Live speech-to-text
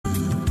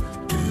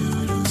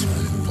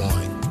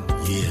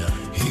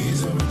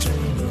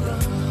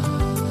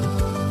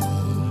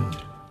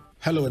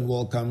Hello and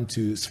welcome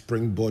to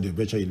SpringBoard, your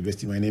virtual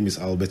university. My name is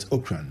Albert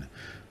Okran,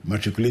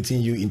 matriculating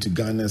you into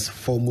Ghana's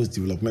foremost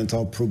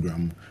developmental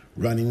program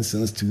running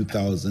since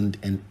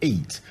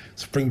 2008.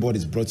 SpringBoard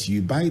is brought to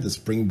you by the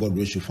SpringBoard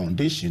Ratio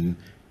Foundation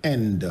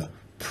and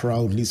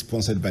proudly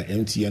sponsored by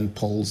MTN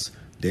Pulse,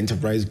 the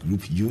Enterprise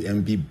Group,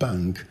 UMB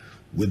Bank,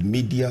 with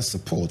media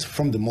support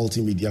from the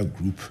Multimedia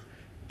Group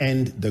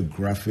and the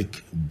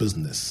Graphic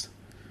Business.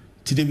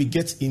 Today we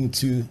get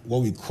into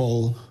what do you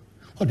call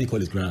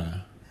it,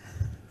 Gra?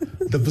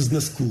 The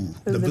business school.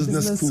 The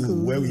business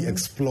school, where we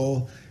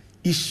explore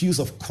issues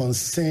of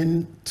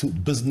concern to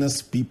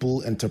business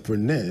people,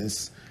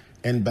 entrepreneurs,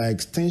 and by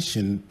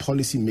extension,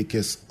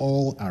 policymakers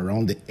all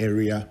around the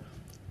area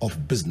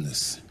of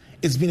business.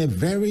 It's been a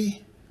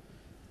very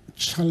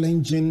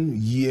challenging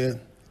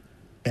year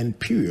and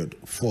period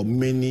for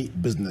many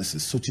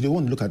businesses. So today we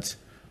want to look at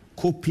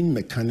coping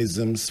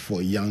mechanisms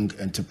for young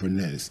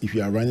entrepreneurs. If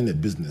you are running a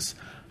business,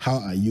 how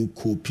are you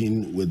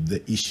coping with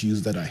the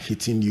issues that are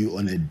hitting you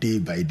on a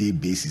day-by-day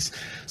basis?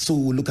 So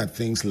we'll look at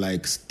things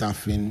like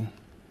staffing,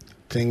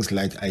 things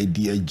like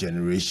idea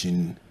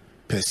generation,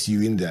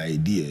 pursuing the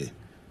idea,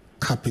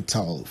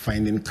 capital,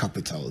 finding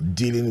capital,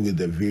 dealing with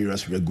the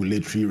various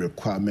regulatory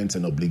requirements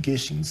and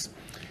obligations,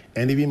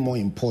 and even more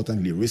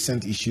importantly,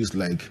 recent issues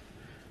like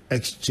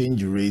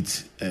exchange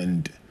rates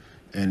and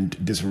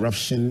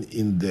disruption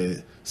in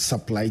the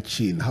supply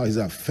chain. How is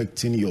it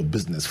affecting your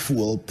business?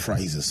 Fuel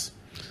prices.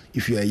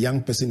 If you're a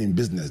young person in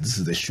business, this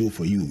is the show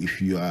for you. If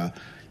you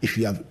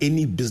have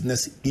any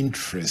business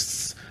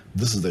interests,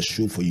 this is the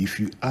show for you. If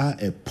you are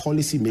a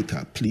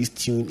policymaker, please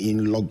tune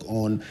in, log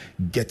on,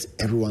 get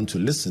everyone to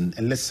listen,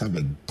 and let's have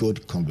a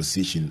good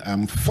conversation.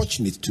 I'm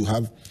fortunate to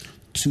have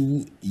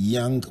two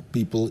young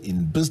people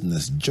in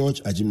business.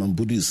 George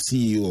Ajimambudu is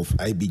CEO of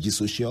IBG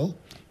Social.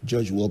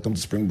 George, welcome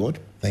to SpringBoard.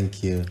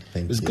 Thank you.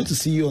 It's good to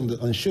see you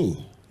on show.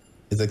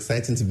 It's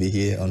exciting to be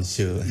here on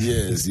show.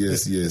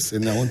 Yes.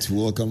 And I want to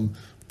welcome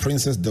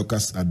Princess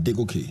Dorcas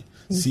Adegoke,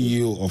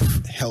 CEO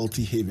of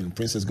Healthy Haven.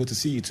 Princess, good to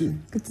see you too.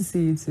 Good to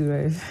see you too,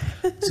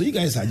 right? So you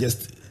guys are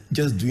just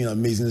doing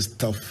amazing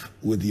stuff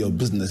with your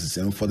businesses.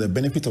 And for the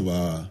benefit of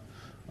our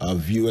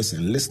viewers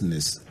and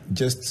listeners,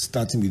 just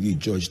starting with you,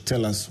 George,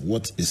 tell us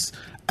what is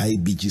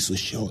IBG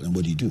Social and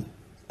what do you do?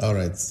 All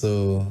right.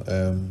 So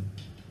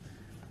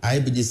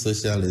IBG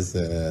Social is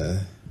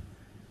a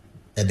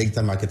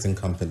digital marketing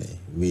company.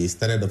 We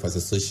started off as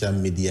a social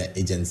media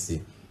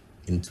agency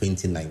in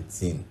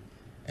 2019.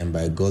 And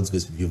by God's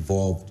grace, we've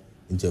evolved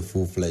into a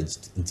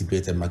full-fledged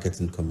integrated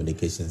marketing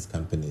communications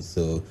company.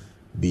 So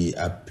we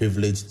are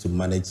privileged to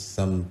manage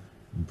some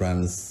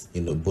brands,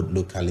 both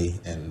locally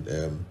and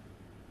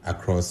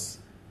across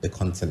the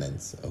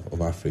continents of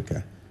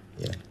Africa.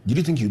 Yeah. Did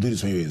you think you do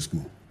this when you were in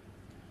school?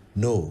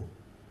 No.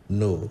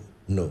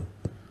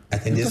 I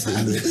can just say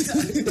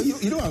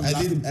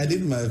I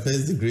did my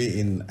first degree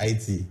in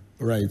IT.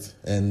 Right.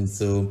 And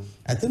so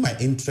I think my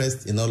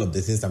interest in all of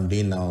the things I'm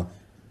doing now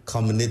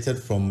culminated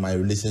from my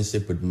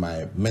relationship with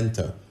my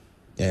mentor,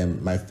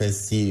 my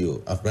first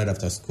CEO right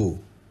after school.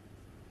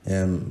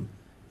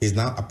 He's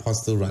now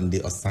Apostle Randy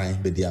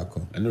Osai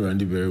Bediako. I know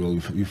Randy very well.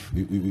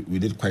 We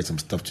did quite some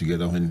stuff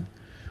together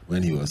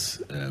when he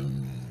was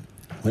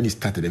when he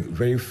started the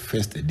very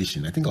first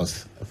edition. I think I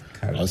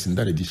was in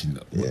that edition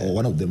or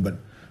one of them, but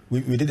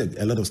we did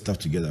a lot of stuff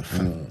together.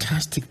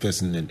 Fantastic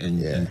person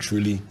and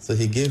truly. So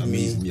he gave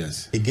amazing, me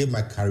yes. He gave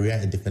my career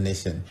a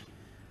definition.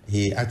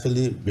 He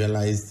actually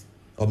realized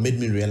or made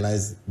me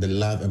realize the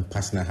love and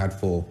passion I had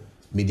for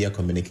media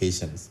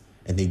communications.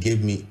 And he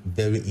gave me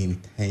very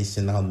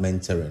intentional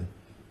mentoring.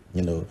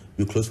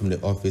 We close from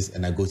the office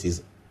and I go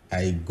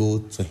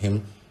to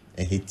him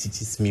and he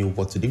teaches me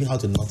what to do, even how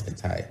to knot a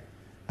tie,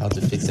 how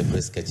to fix a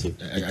press kerchief.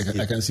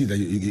 I can see that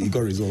you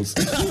got results.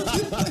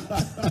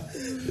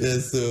 Yeah,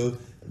 so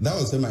that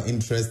was when my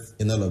interest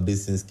in all of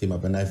these things came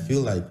up. And I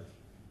feel like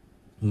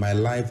my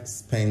life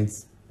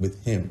spent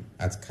with him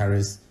at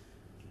Caris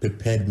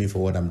prepared me for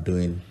what I'm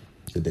doing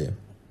today.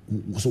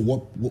 So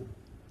what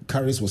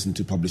Caris was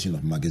into publishing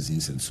of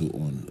magazines and so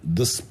on.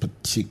 This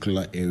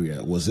particular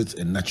area, was it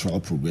a natural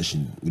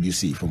progression, would you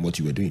see, from what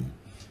you were doing?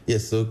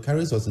 Yes, so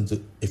Caris was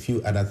into a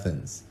few other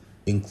things,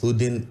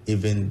 including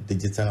even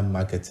digital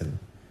marketing.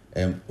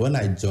 When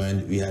I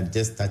joined, we had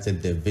just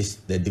started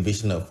the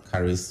division of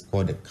Caris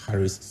called the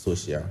Caris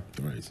Social.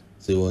 Right.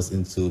 So it was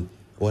into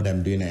what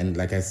I'm doing, and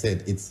like I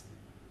said,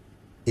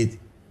 it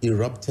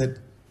erupted,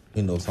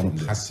 some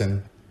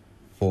passion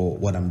for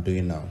what I'm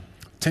doing now.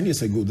 10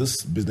 years ago,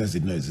 this business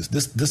did not exist.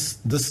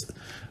 This.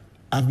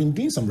 I've been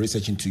doing some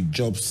research into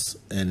jobs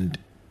and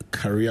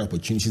career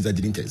opportunities that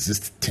didn't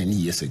exist 10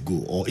 years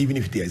ago, or even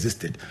if they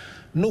existed.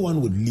 No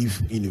one would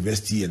leave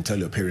university and tell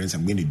your parents,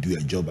 I'm going to do a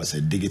job as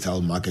a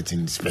digital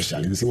marketing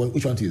specialist. You say, well,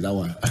 which one is that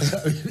one?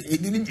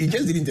 It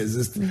just didn't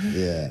exist.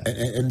 Yeah.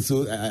 And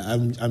so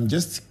I'm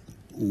just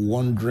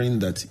wondering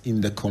that in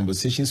the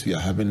conversations we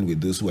are having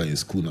with those who are in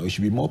school now, we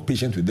should be more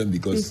patient with them,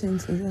 because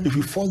if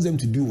we force them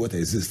to do what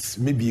exists,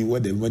 maybe where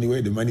the money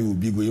will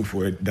be going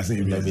for it doesn't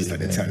even exist at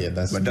the time. Yeah,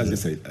 that's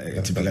just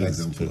a typical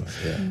example.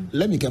 Yeah.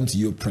 Let me come to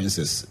you,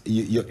 Princess.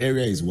 Your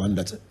area is one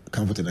that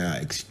Comfort and I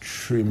are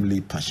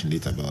extremely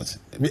passionate about.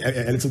 I mean,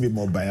 a little bit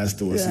more biased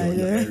towards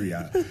your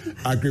area.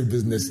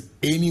 Agribusiness.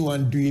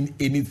 Anyone doing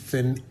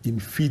anything in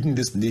feeding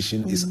this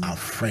nation is our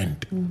friend.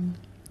 Mm-hmm.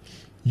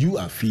 You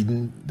are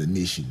feeding the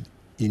nation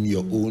in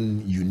your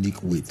own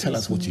unique way. Tell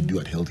us what you do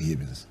at Healthy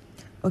Havens.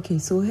 Okay,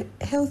 so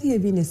Healthy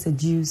Haven is a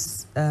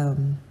juice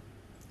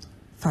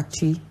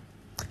factory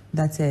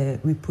that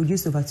we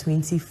produce over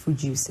 20 fruit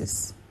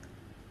juices,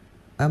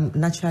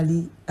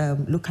 naturally,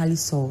 locally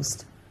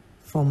sourced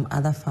from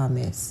other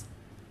farmers.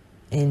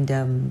 And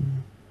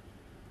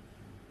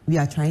we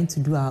are trying to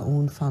do our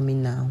own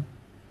farming now.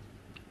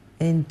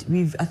 And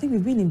I think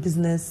we've been in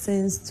business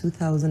since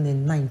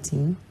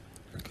 2019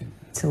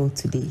 till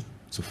today.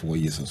 So 4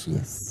 years or so?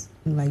 Yes.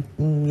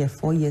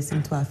 4 years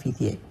into our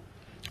 5th year.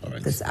 All right.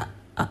 Because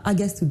I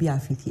guess to be our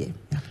 5th year.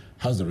 Yeah.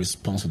 How's the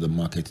response of the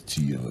market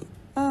to your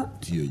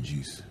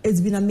juice? It's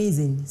been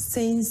amazing.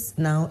 Since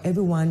now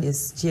everyone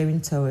is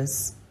gearing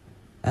towards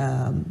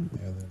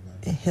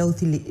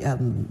healthy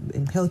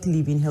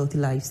living, healthy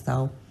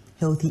lifestyle,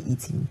 healthy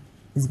eating.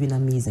 It's been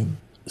amazing.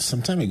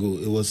 Some time ago,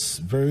 it was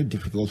very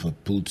difficult for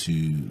people to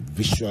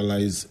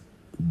visualize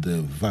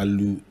the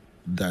value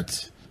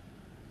that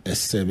a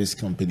service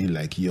company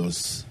like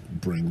yours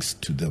brings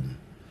to them.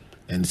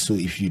 And so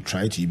if you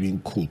try to even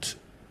quote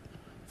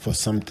for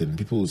something,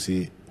 people will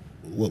say,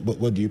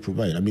 what do you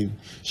provide? I mean,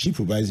 she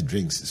provides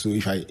drinks. So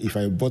if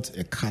I bought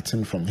a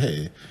carton from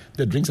her,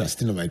 the drinks are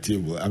still on my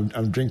table.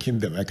 I'm drinking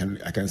them. I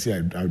can say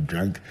I've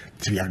drank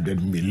 300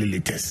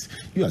 milliliters.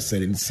 You are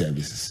selling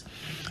services.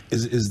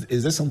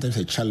 Is there sometimes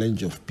a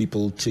challenge of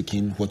people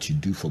taking what you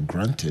do for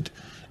granted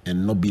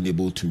and not being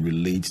able to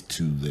relate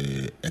to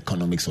the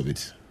economics of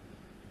it?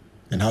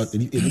 And how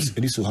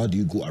do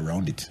you go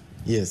around it?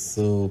 Yes,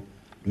 so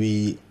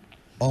we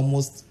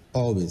almost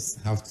always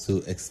have to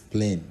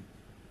explain,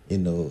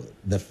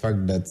 the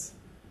fact that,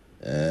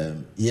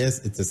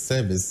 yes, it's a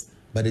service,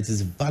 but it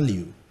is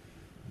value,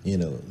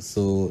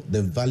 so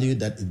the value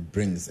that it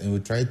brings. And we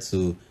try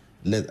to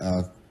let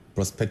our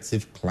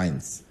prospective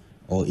clients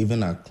or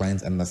even our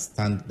clients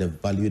understand the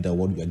value that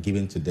what we are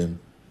giving to them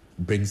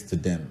brings to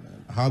them.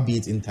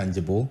 Howbeit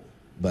intangible,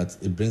 but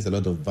it brings a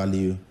lot of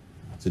value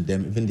to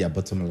them, even their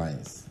bottom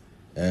lines.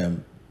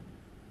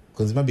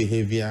 Consumer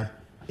behavior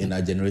in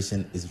our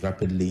generation is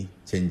rapidly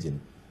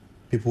changing.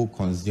 People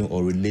consume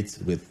or relate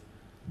with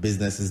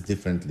businesses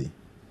differently.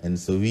 And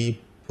so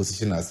we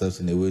position ourselves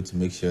in a way to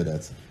make sure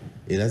that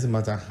it doesn't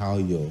matter how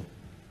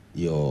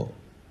your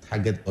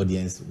target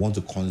audience want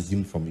to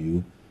consume from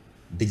you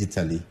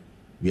digitally,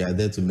 we are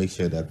there to make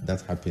sure that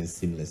that happens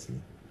seamlessly.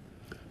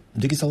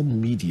 Digital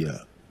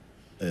media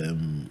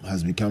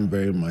has become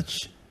very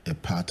much a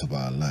part of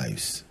our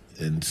lives.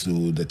 And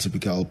so the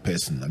typical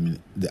person, I mean,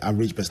 the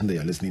average person that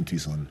you're listening to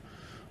is on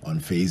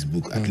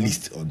Facebook, at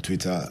least on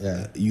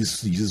Twitter,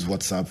 uses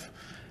WhatsApp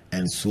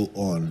and so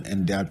on.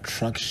 And the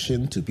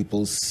attraction to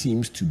people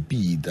seems to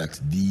be that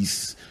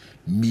these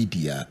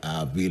media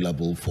are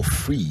available for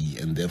free,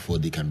 and therefore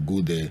they can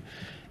go there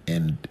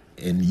and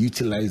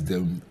utilize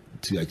them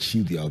to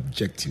achieve their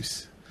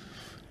objectives.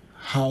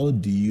 How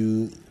do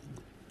you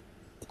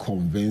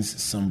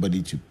convince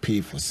somebody to pay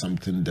for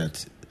something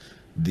that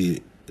they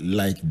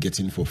like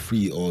getting for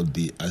free, or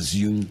they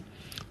assume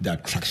the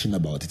attraction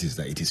about it is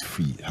that it is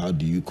free? How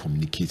do you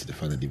communicate the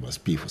fact that they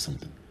must pay for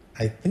something?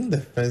 I think the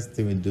first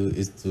thing we do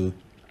is to,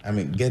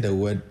 get the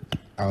word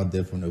out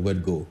there from the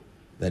word go,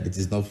 that it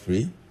is not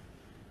free.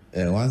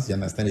 Once you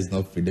understand it's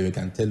not free, then we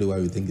can tell you why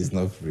we think it's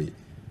not free.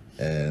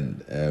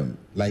 And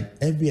like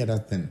every other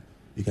thing,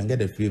 you can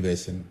get a free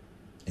version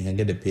and you can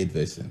get a paid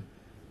version.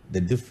 The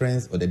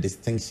difference or the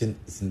distinction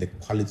is in the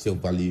quality of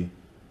value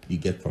you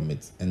get from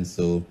it. And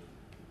so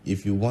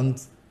if you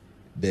want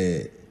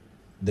the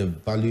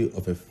value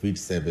of a free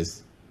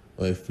service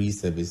or a free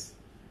service,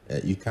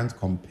 you can't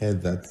compare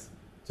that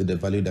to the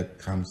value that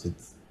comes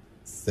with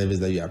service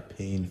that you are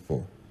paying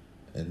for.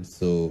 And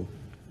so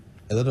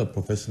a lot of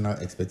professional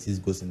expertise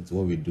goes into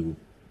what we do,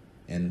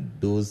 and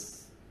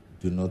those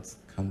do not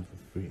come for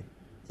free.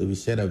 So we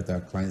share that with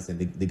our clients, and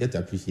they get to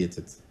appreciate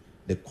it,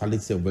 the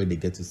quality of where they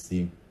get to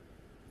see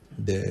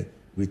the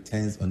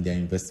returns on their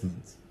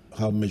investment.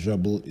 How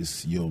measurable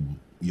is your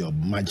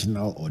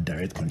marginal or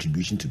direct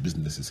contribution to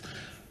businesses?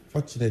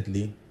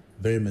 Fortunately,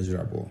 very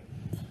measurable.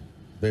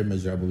 Very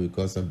measurable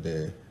because of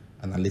the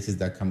analytics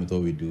that come with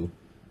what we do.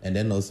 And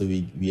then also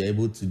we are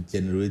able to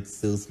generate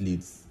sales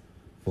leads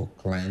for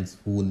clients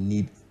who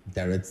need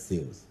direct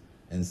sales.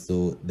 And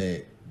so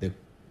the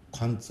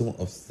quantum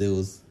of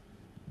sales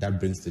that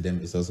brings to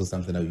them is also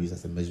something that we use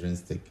as a measuring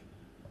stick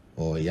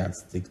or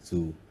yardstick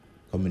to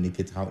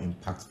communicate how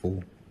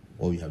impactful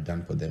what we have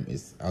done for them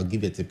is. I'll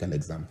give you a typical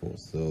example.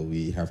 So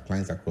we have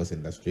clients across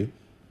industry.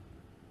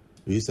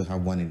 We used to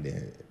have one in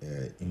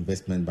the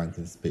investment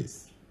banking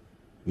space.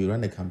 We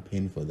ran a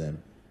campaign for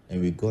them,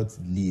 and we got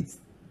leads,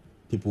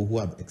 people who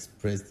have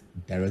expressed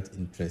direct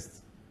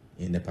interest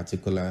in a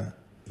particular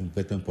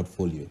investment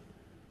portfolio.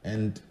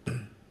 And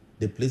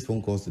they placed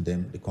phone calls to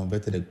them, they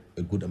converted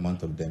a good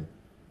amount of them.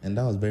 And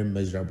that was very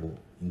measurable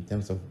in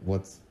terms of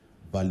what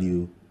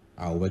value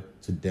our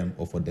work to them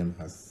or for them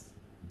has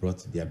brought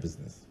to their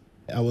business.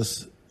 I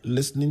was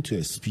listening to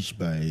a speech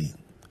by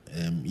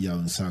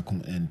Yaon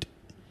Sakum, and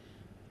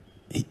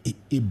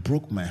it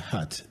broke my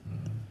heart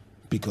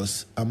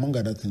because, among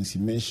other things, he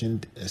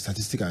mentioned a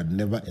statistic I had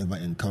never ever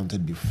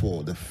encountered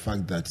before: the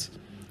fact that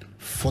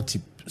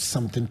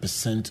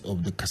 40-something%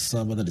 of the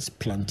cassava that is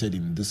planted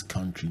in this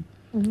country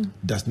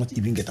does not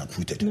even get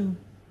uprooted. No.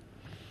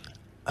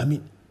 I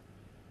mean,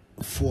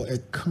 for a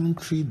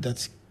country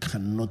that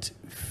cannot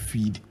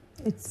feed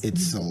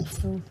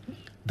itself,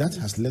 that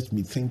has left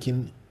me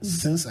thinking,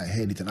 since I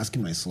heard it, and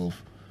asking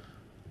myself,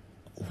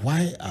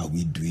 why are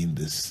we doing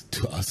this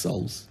to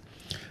ourselves?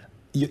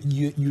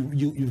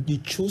 You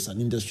chose an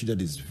industry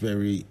that is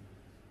very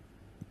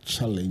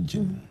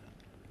challenging.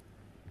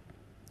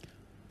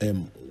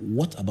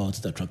 What about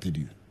it attracted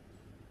you?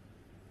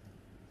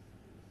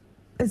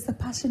 It's the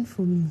passion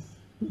for me.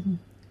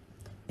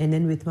 And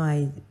then with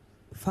my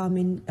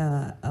farming,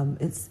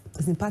 it's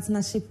in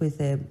partnership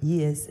with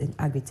years in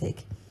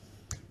agritech.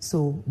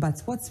 So,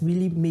 but what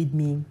really made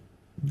me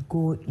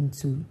go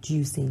into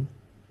juicing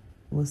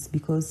was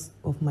because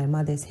of my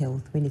mother's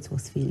health when it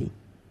was failing.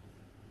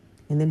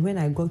 And then when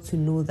I got to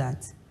know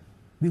that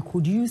we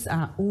could use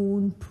our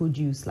own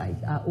produce, like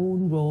our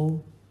own raw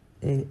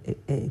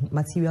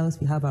materials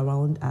we have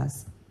around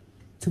us,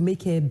 to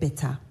make her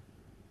better,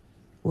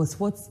 was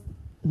what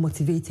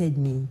motivated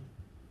me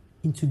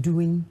into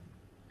doing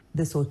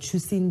this or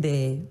choosing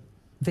the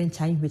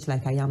venture in which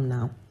like I am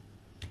now.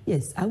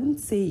 Yes, I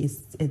wouldn't say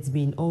it's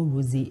been all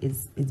rosy.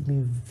 It's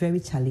been very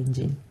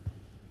challenging,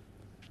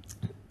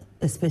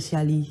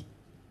 especially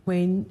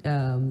when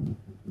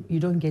you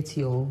don't get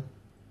your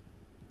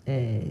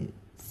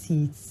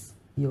seeds,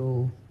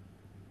 your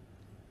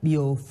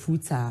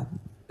fruits are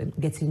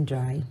getting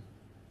dry.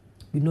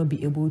 You'll not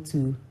be able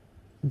to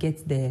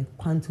get the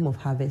quantum of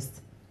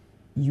harvest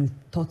you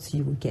thought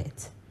you would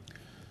get.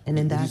 And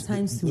then there are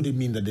times. What do you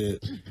mean that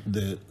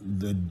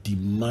the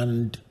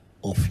demand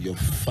of your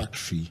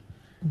factory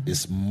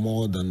is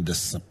more than the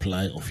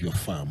supply of your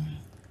farm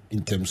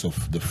in terms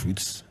of the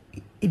fruits?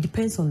 It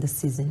depends on the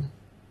season.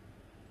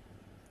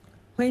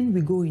 When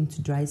we go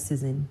into dry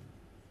season,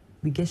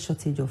 we get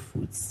shortage of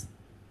fruits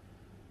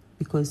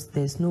because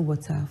there's no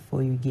water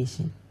for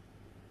irrigation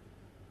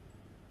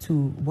to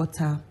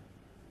water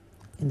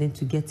and then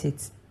to get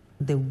it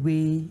the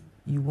way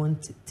you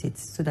want it,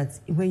 so that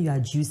when you are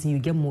juicing, you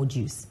get more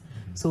juice.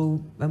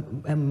 So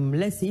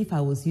let's say if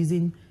I was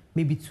using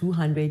maybe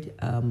 200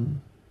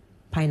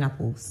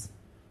 pineapples,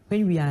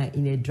 when we are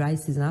in a dry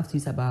season, I have to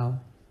use about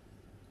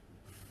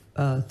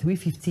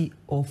 350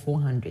 or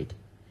 400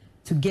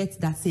 to get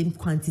that same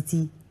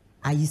quantity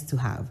I used to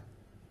have.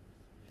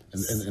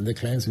 And the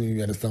clients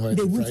will understand why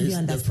they would really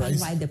understand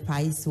why the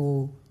price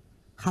will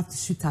have to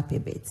shoot up a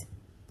bit.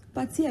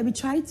 But yeah, we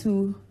try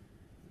to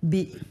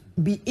be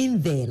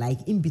in there,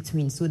 like in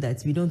between, so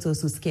that we don't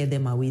also scare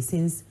them away,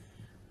 since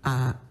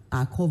our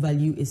core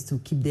value is to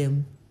keep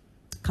them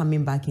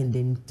coming back and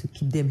then to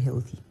keep them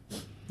healthy.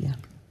 Yeah.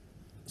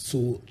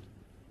 So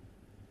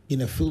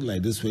in a field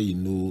like this where you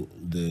know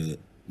the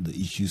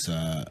issues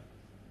are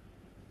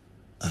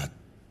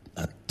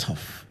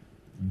tough,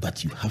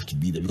 but you have to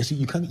be there because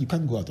you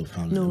can't go out of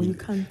farming. No, you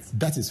can't.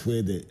 That is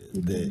where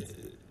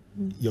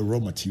your raw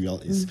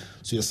material is.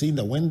 So you're saying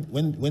that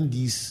when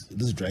this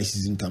dry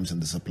season comes and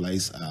the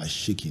supplies are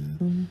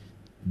shaking,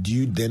 do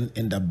you then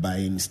end up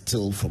buying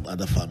still from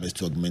other farmers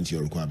to augment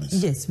your requirements?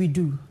 Yes, we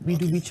do. We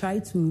do. We try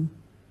to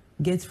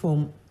get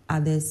from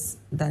others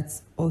that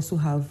also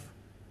have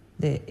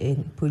the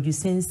produce,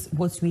 since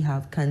what we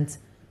have can't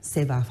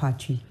serve our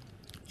factory.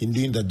 In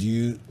doing that, do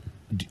you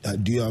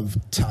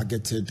have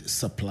targeted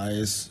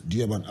suppliers? Do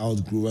you have an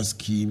outgrower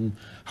scheme?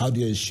 How do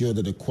you ensure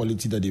that the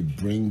quality that they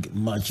bring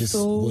matches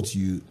what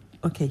you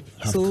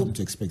have come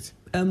to expect?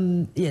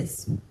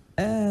 Yes.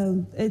 I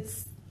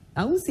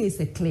won't say it's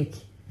a click,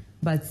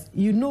 but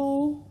you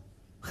know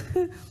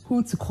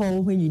who to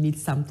call when you need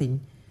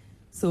something.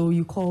 So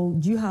you call,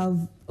 do you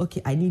have,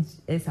 I need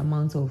S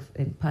amount of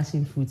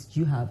passion fruits, do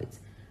you have it?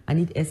 I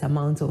need S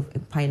amount of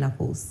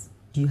pineapples,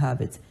 do you have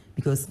it?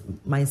 Because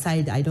my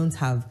side, I don't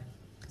have.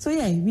 So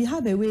yeah, we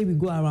have a way we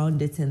go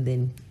around it, and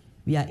then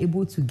we are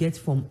able to get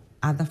from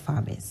other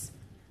farmers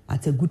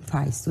at a good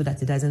price so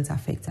that it doesn't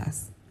affect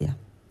us. Yeah.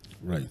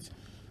 Right.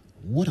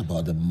 What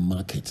about the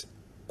market?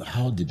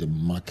 How did the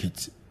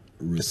market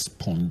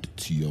respond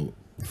to your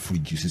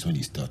fruit juices when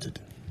you started?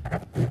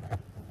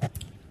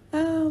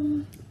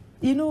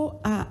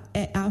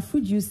 Our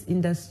fruit juice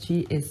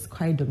industry is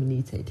quite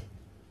dominated.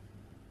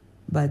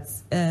 But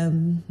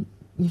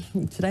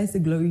should I say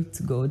glory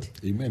to God?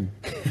 Amen.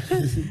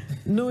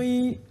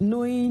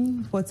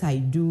 knowing what I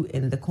do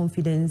and the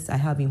confidence I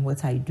have in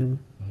what I do,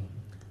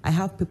 I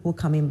have people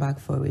coming back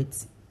for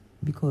it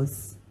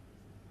because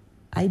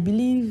I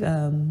believe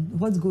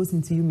what goes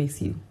into you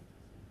makes you.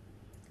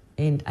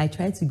 And I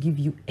try to give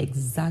you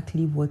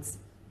exactly what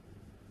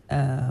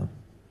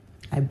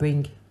I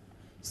bring.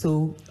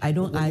 So I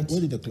don't add.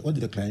 What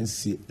did the clients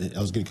say? I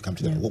was going to come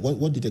to that.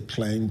 What did the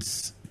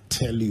clients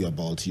tell you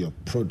about your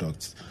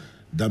product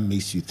that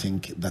makes you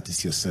think that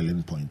is your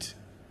selling point?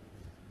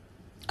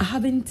 I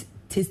haven't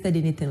tasted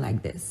anything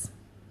like this.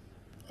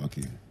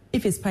 Okay.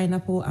 If it's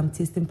pineapple, I'm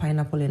tasting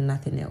pineapple and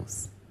nothing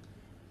else.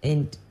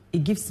 And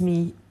it gives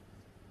me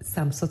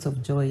some sort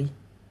of joy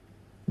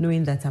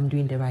knowing that I'm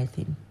doing the right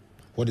thing.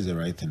 What is the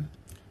right thing?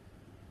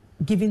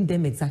 Giving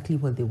them exactly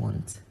what they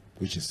want.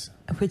 Which is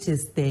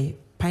the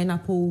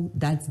pineapple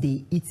that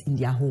they eat in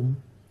their home.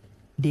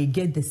 They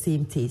get the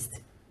same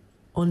taste,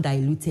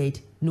 undiluted,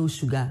 no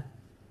sugar,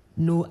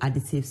 no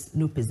additives,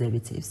 no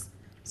preservatives.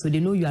 So they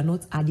know you are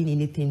not adding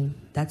anything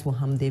that will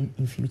harm them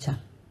in future.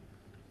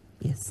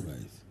 Yes.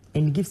 Right.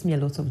 And it gives me a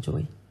lot of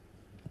joy.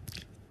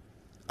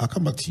 I'll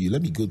come back to you.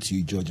 Let me go to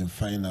you, George, and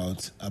find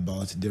out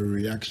about the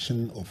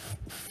reaction of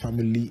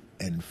family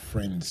and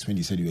friends when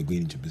you said you were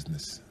going into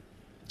business.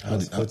 I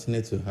was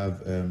fortunate to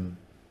have a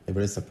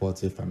very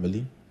supportive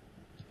family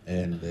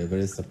and a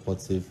very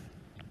supportive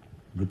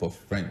group of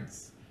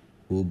friends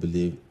who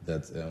believe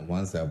that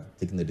once I've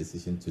taken the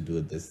decision to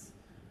do this,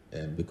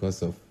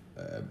 because of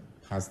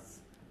past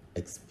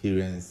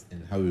experience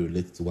and how we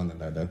relate to one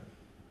another,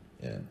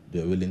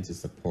 they're willing to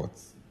support.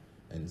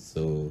 And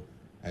so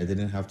I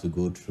didn't have to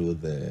go through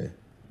the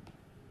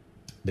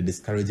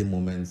discouraging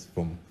moments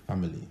from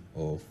family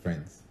or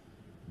friends.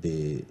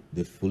 They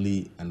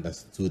fully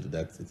understood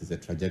that it is a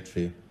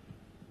trajectory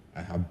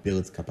I have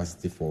built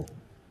capacity for,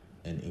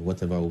 and in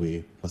whatever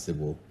way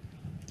possible.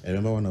 I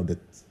remember one of the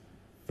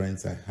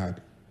friends I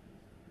had,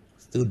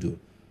 still do,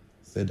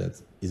 said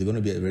that it's going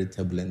to be a very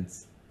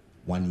turbulent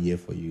 1 year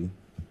for you,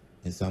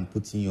 and so I'm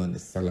putting you on a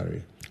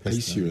salary. Are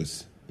you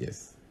serious?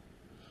 Yes.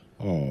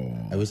 Oh.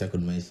 I wish I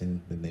could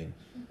mention the name.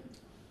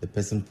 The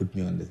person put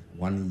me on the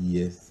 1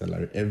 year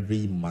salary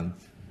every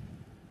month,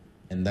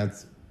 and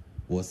that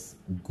was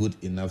good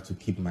enough to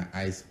keep my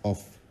eyes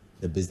off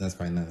the business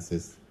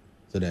finances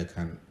so that I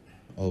can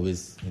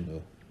always,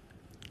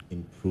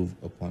 improve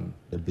upon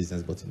the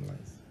business bottom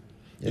lines.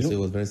 Yes, so it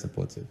was very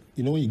supportive.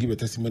 You know, when you give a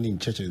testimony in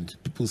church and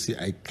people say,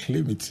 I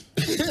claim it.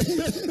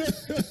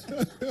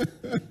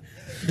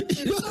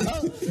 you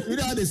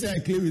know how they say, I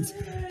claim it?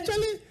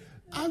 Charlie,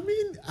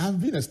 I've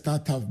been a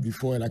startup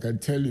before, and I can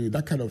tell you,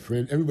 that kind of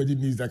friend, everybody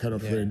needs that kind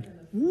of friend.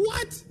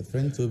 What? A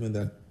friend told me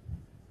that,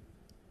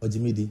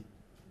 Ojimidi,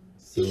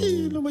 so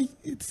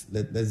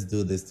let's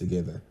do this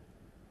together,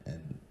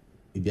 and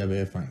it'll be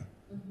very fine.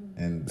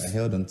 Mm-hmm. And I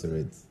held on to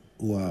it.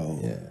 Wow.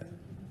 Yeah.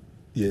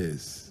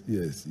 Yes.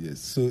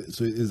 So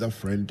is that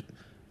friend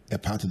a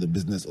part of the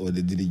business, or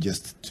they did it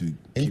just to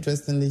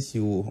Interestingly, she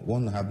will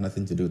want to have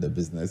nothing to do with the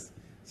business.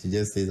 She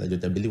just says, I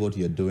believe what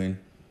you're doing,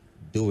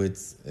 do it,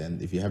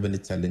 and if you have any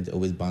challenge,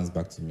 always bounce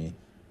back to me.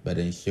 But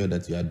ensure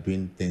that you are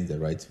doing things the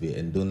right way,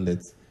 and don't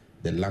let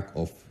the lack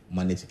of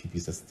money to keep you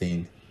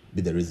sustained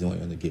be the reason why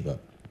you want to give up.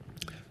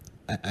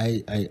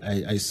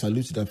 I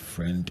salute that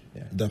friend,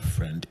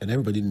 and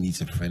everybody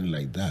needs a friend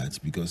like that,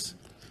 because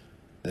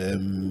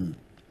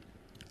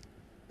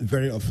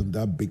very often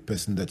that big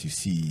person that you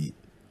see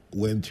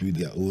went through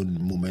their own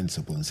moments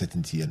of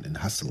uncertainty and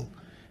hassle.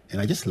 And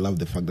I just love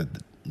the fact that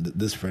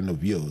this friend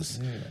of yours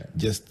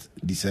just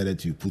decided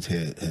to put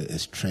her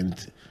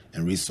strength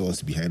and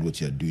resource behind what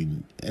you're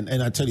doing.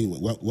 And I tell you,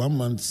 1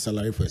 month's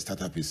salary for a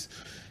startup is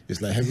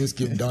like heavens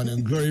came down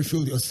and glory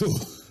filled your soul.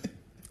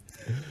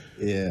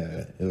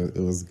 Yeah, it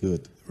was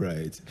good.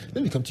 Right.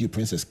 Let me come to you,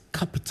 Princess.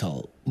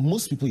 Capital.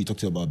 Most people you talk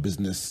to about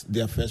business,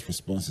 their first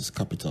response is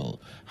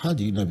capital. How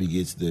do you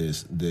navigate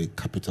the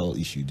capital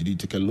issue? Did you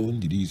take a loan?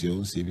 Did you use your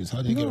own savings?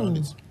 How do you get around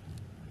it?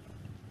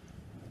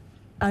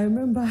 I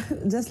remember,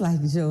 just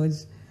like George,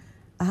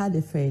 I had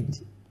a friend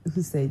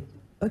who said,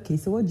 okay,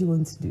 so what do you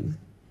want to do?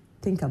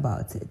 Think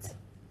about it.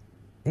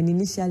 And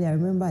initially, I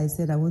remember I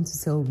said I want to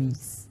sell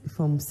wigs.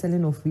 From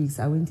selling of wigs,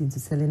 I went into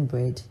selling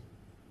bread.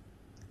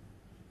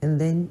 And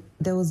then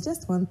there was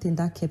just one thing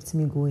that kept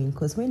me going,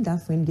 because when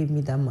that friend gave me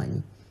that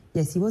money,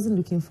 yes, he wasn't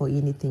looking for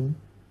anything.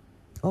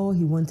 All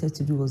he wanted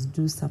to do was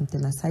do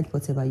something aside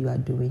whatever you are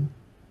doing.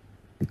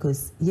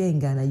 Because here in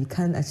Ghana, you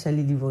can't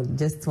actually live on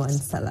just one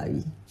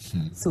salary.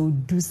 So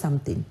do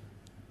something.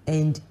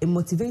 And it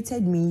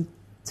motivated me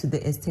to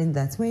the extent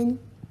that when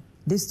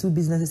these two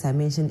businesses I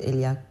mentioned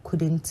earlier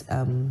couldn't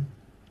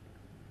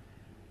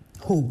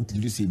hold.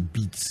 Did you say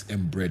beets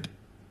and bread?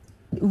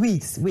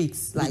 Wigs,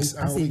 like I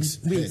said,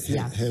 wigs,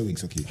 hair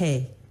wigs, okay.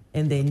 Hair,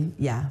 and then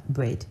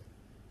bread.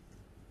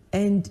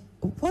 And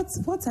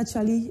what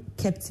actually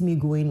kept me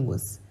going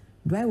was,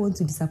 do I want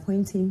to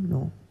disappoint him?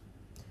 No.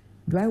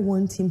 Do I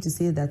want him to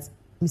say that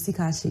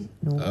Misikashi?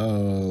 No.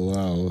 Oh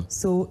wow!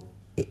 So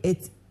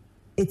it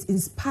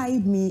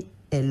inspired me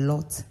a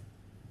lot,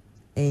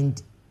 and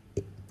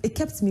it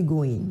kept me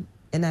going.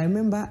 And I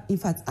remember, in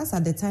fact, as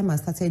at the time I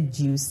started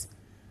juice,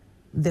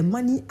 the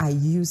money I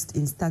used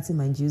in starting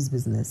my juice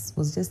business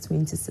was just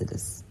 20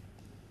 cedis.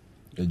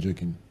 You're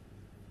joking.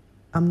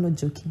 I'm not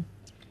joking.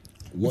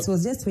 It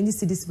was just 20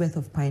 cedis worth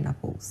of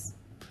pineapples.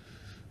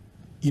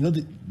 You know,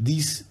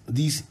 these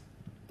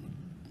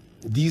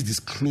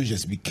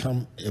disclosures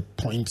become a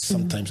point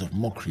sometimes of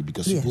mockery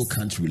because people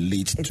can't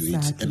relate to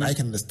it. And I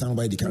can understand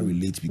why they can't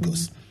relate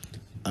because,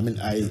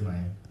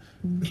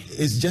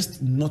 it's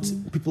just not,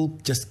 people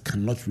just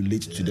cannot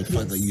relate to the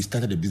fact that you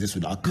started a business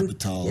without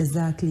capital.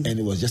 Exactly. And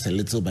it was just a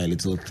little by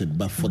little thing.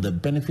 But for the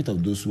benefit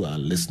of those who are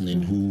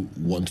listening, who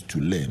want to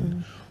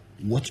learn,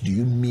 what do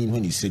you mean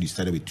when you said you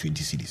started with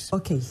 20 cedis?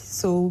 Okay,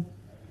 so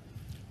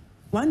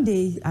one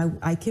day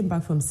I came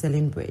back from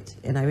selling bread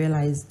and I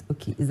realized,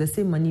 okay, it's the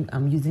same money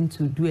I'm using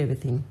to do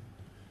everything.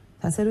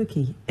 So I said,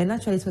 okay. And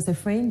actually it was a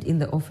friend in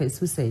the office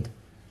who said,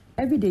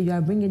 every day you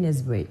are bringing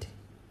us bread.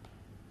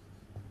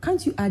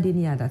 Can't you add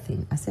any other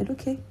thing? I said,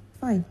 okay,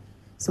 fine.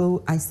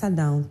 So I sat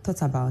down,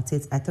 thought about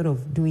it. I thought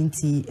of doing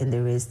tea and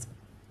the rest.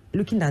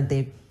 Looking at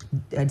the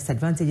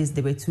disadvantages,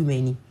 there were too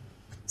many.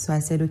 So I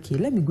said, okay,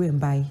 let me go and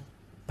buy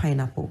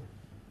pineapple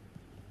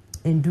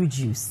and do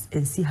juice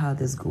and see how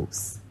this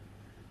goes.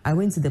 I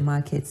went to the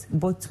market,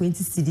 bought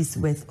 20 cedis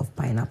worth of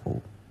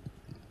pineapple.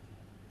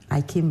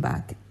 I came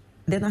back.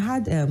 Then I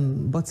had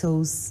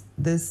bottles,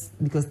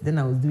 because then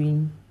I was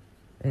doing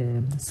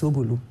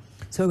sobolo.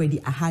 So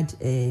already I had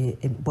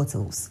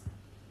bottles.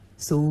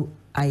 So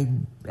I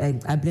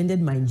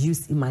blended my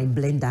juice in my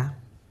blender,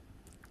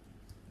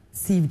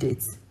 sieved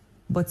it,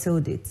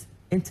 bottled it,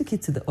 and took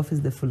it to the office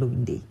the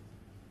following day.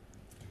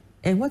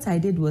 And what I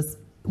did was,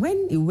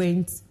 when it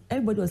went,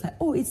 everybody was like,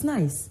 oh, it's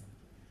nice.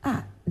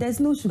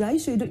 There's no sugar. Are you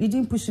sure you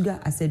didn't put sugar?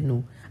 I said,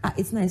 no.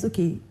 It's nice.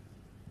 Okay.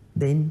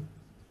 Then,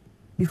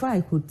 before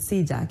I could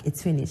say Jack,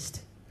 it's finished.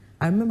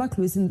 I remember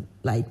closing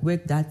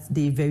work that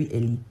day very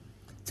early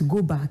to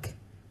go back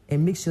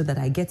and make sure that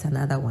I get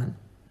another one.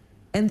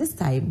 And this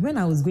time, when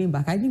I was going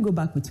back, I didn't go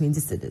back with 20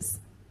 cedis.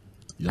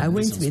 I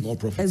went with small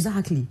profits.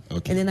 Exactly.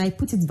 Okay. And then I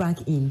put it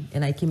back in,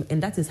 and I came,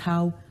 and that is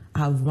how I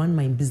have run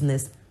my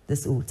business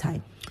this whole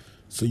time.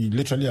 So you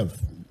literally have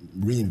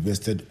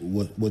reinvested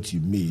what you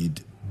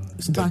made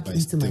back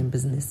into my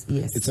business.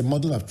 Yes, it's a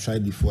model I've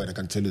tried before, and I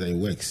can tell you that it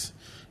works.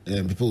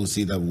 People will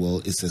say that,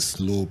 well, it's a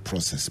slow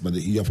process, but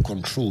you have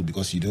control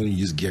because you don't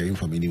use gearing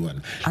from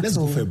anyone. Let's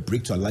go for a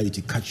break to allow you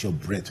to catch your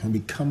breath. When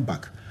we come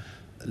back,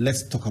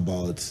 let's talk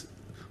about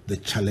the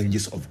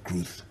challenges of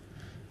growth.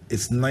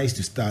 It's nice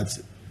to start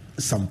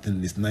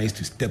something. It's nice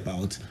to step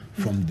out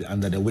from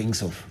under the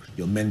wings of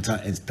your mentor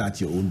and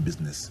start your own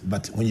business.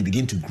 But when you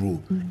begin to grow,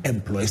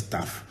 employ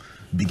staff,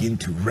 begin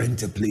to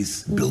rent a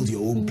place, build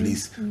your own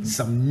place,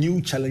 some new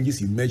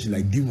challenges emerge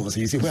like demons.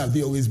 And you say, where have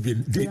they always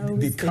been?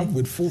 They come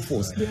with full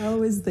force. They're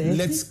always there.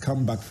 Let's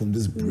come back from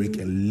this break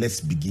and let's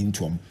begin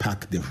to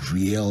unpack the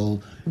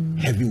real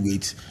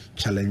heavyweight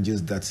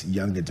challenges that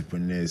young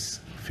entrepreneurs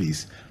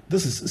face.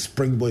 This is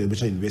SpringBoard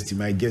Venture University.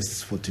 My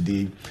guests for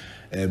today,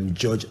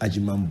 George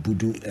Ajiman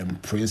Budu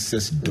and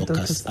Princess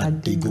Dorcas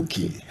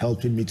Adegoke,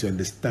 helping me to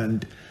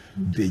understand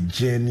the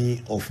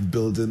journey of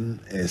building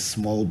a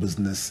small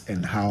business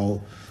and how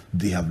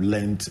they have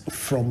learned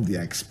from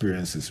their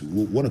experiences.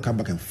 We want to come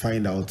back and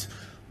find out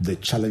the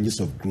challenges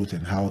of growth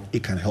and how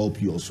it can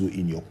help you also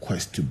in your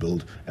quest to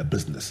build a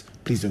business.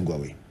 Please don't go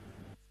away.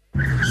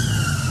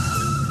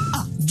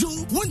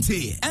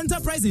 Wunty,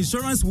 Enterprise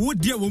Insurance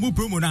would dear womu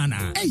promo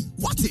nana. Hey,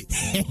 what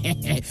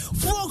it?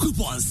 4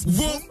 coupons.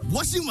 Wom,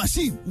 washing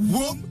machine.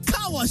 Wom,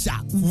 car washer.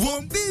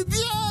 Wom, baby,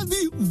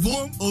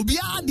 wom,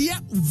 obiadia.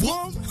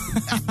 Wom.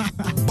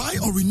 Buy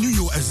or renew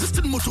your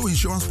existing motor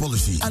insurance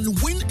policy and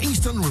win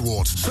instant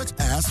rewards such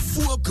as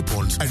fuel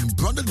coupons and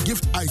branded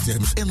gift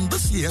items in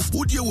this year's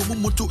Woodyear Womu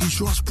Motor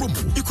Insurance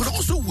promo. You could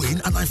also win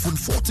an iPhone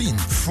 14,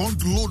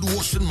 front load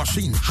washing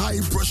machine, high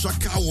pressure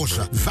car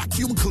washer,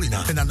 vacuum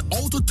cleaner, and an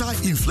auto tie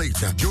inflator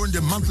during the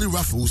monthly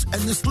raffles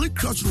and a Slick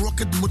Clutch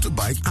Rocket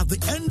motorbike at the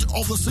end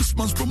of the 6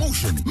 months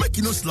promotion. Make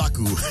you no slack.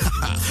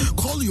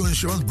 Call your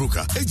insurance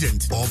broker,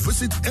 agent, or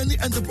visit any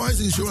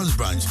Enterprise Insurance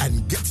branch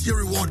and get your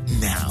reward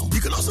now. You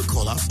can also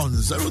call us on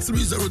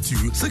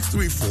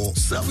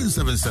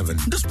 0302-634-777.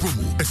 This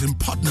promo is in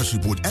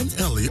partnership with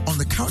NLA on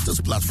the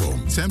Characters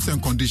platform. Terms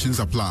and conditions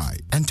apply.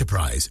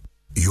 Enterprise,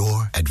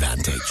 your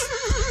advantage.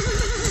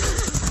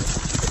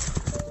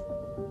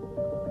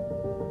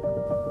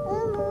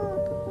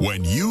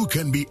 When you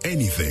can be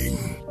anything,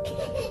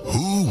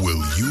 who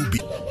will you be?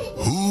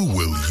 Who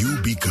will you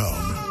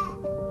become?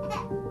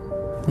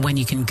 When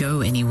you can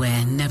go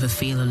anywhere, never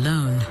feel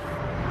alone,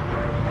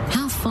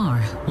 how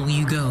far will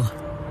you go?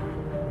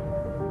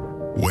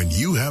 When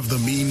you have the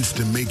means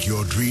to make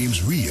your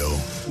dreams real,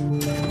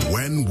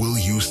 when will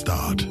you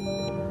start?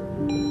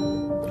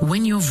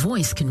 When your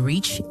voice can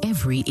reach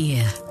every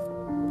ear,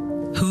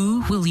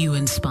 who will you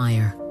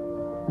inspire?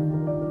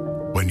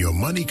 When your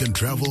money can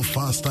travel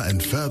faster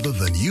and further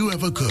than you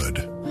ever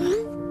could,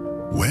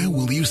 where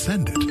will you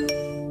send it?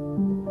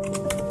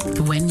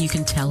 When you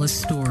can tell a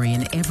story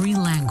in every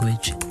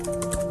language,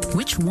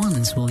 which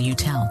ones will you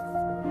tell?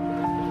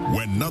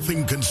 When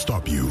nothing can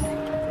stop you,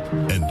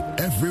 and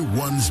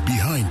everyone's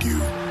behind you,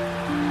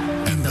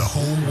 and the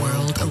whole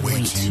world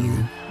awaits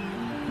you.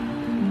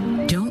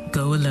 Don't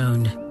go go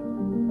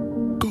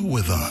alone. Go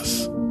with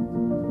us.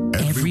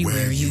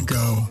 Everywhere you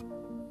go.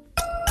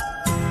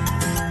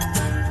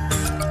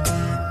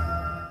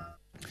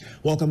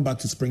 Welcome back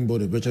to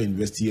SpringBoard, a virtual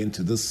university, and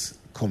to this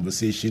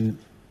conversation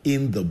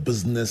in the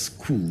business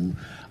school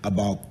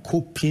about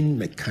coping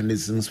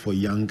mechanisms for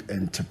young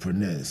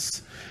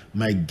entrepreneurs.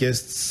 My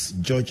guests,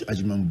 George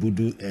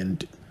Ajimambudu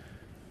and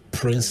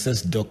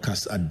Princess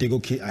Dorcas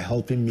Adegoke, are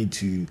helping me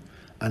to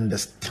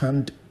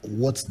understand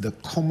what the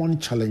common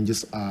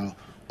challenges are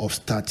of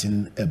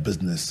starting a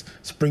business.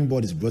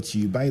 SpringBoard is brought to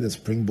you by the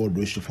SpringBoard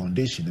Roadshow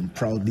Foundation and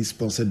proudly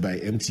sponsored by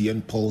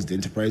MTN Pulse, the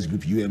Enterprise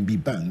Group,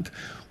 UMB Bank,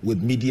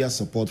 with media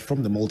support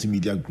from the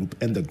Multimedia Group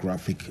and the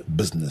Graphic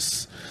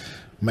Business.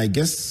 My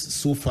guests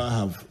so far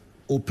have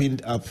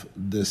opened up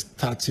the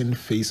starting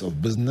phase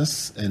of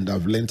business, and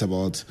I've learned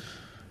about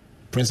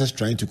Princess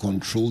trying to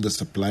control the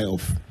supply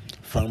of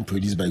farm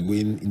produce by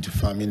going into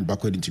farming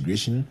backward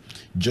integration.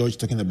 George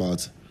talking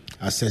about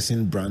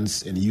assessing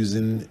brands and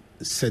using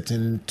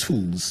certain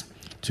tools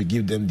to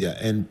give them their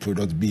end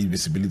product, be it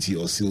visibility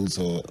or sales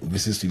or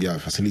visits to their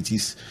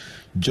facilities.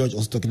 George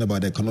also talking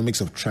about the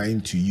economics of trying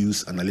to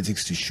use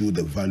analytics to show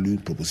the value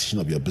proposition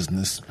of your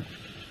business.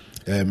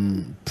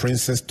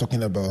 Princess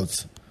talking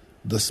about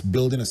this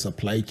building a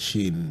supply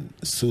chain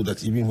so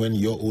that even when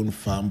your own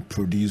farm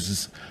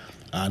produces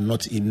are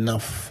not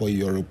enough for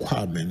your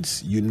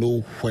requirements, you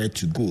know where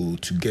to go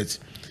to get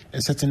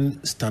a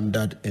certain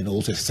standard and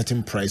also a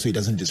certain price so it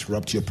doesn't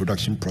disrupt your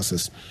production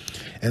process.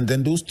 And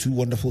then those two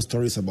wonderful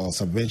stories about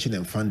subvention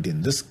and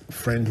funding. This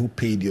friend who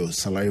paid your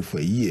salary for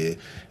a year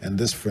and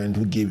this friend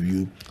who gave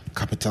you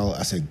capital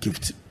as a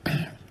gift.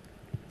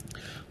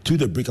 To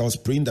the break, I was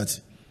praying that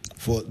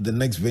for the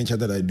next venture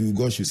that I do,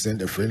 God should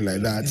send a friend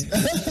like that.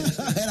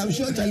 And I'm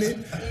sure, Charlie,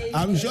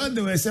 I'm sure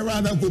there were several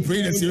other people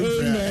praying the same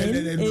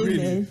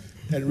prayer.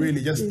 And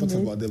really just talks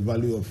about the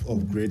value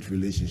of great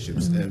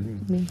relationships.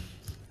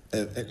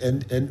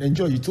 And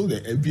Joy, you told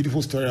a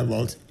beautiful story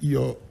about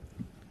your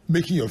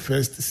making your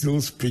first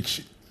sales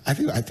pitch. I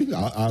think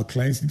our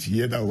clients need to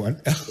hear that one.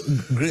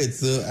 Great.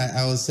 So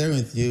I was sharing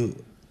with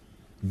you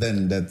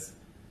then that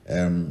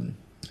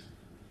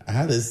I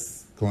had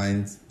this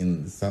client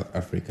in South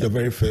Africa. Your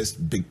very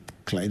first big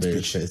client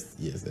pitch. First,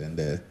 yes.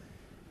 And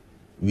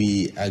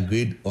we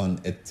agreed on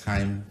a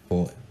time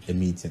for a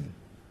meeting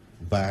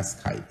via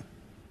Skype.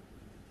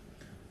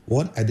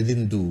 What I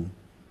didn't do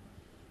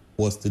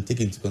was to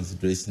take into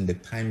consideration the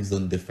time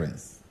zone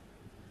difference.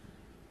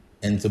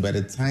 And so by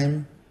the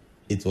time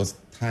it was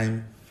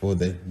time for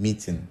the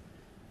meeting,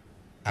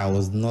 I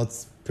was not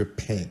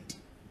prepared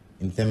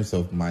in terms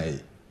of my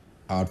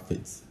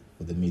outfits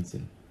for the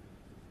meeting.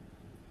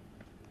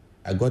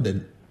 I got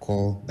the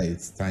call that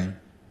it's time.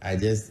 I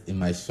just, in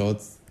my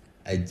shorts,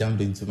 I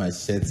jumped into my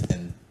shirt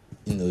and,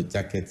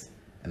 jacket,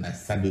 and I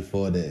sat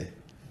before the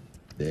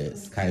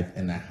Skype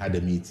and I had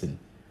a meeting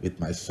with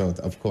my short,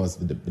 of course,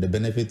 with the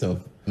benefit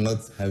of not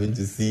having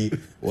to see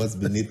what's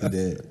beneath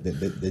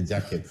the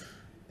jacket.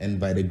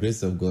 And by the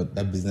grace of God,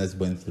 that business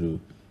went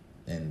through,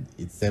 and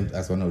it served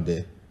as one of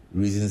the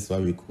reasons why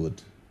we could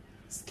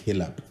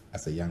scale up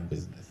as a young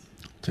business.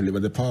 Tell you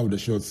about the power of the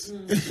shorts.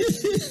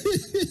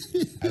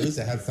 I wish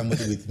I had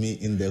somebody with me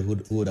in the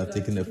hood who would have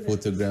taken a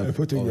photograph.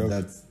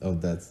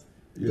 Of that.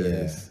 Yes.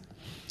 Yeah.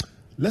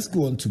 Let's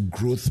go on to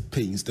growth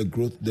pains,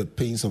 the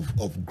pains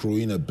of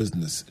growing a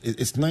business.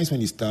 It's nice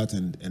when you start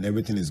and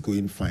everything is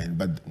going fine,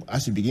 but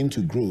as you begin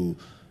to grow,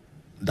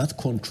 that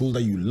control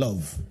that you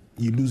love,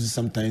 you lose it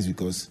sometimes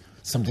because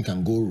something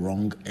can go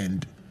wrong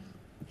and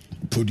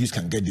produce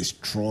can get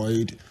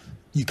destroyed.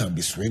 You can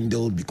be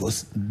swindled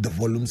because the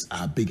volumes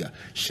are bigger.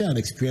 Share an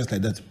experience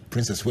like that,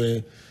 Princess,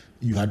 where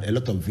you had a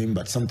lot of vim,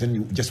 but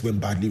something just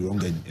went badly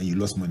wrong and you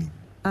lost money.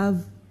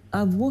 I've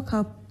woke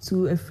up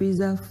to a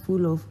freezer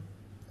full of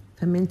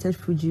fermented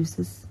fruit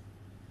juices,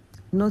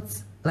 not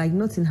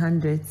in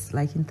hundreds,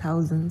 like in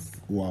thousands.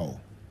 Wow.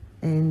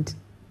 And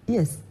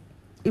yes,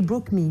 it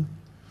broke me.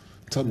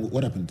 Tell me,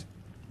 what happened?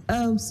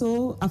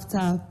 So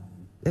after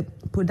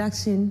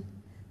production,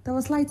 there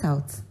was light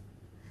out.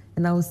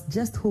 And I was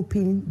just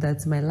hoping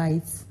that my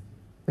lights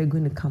were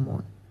going to come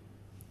on.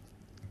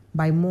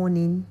 By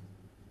morning,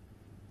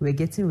 we're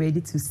getting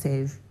ready to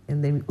serve,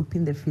 and then we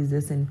opened the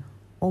freezers, and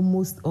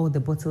almost all the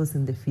bottles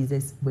in the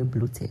freezers were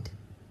bloated.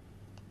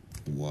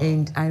 Wow.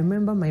 And I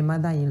remember my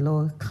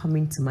mother-in-law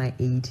coming to my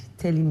aid,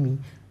 telling me,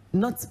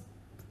 not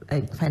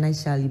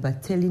financially,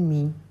 but telling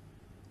me,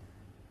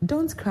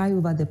 don't cry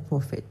over the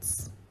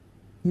profits.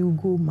 You'll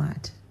go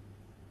mad.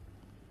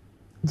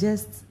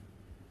 Just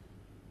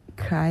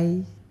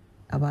cry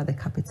about the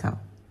capital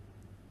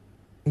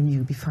and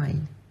you'll be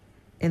fine.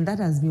 And that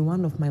has been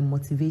one of my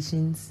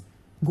motivations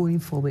going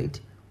forward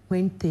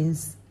when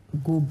things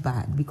go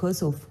bad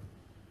because of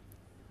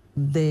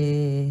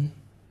the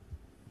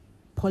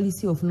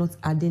policy of not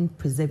adding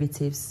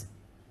preservatives.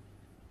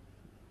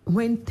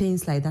 When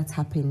things like that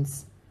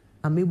happens,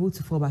 I'm able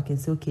to fall back and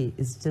say, okay,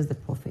 it's just the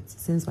profit.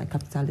 Since my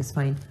capital is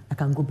fine, I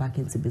can go back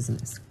into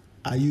business.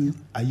 Are you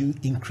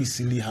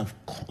increasingly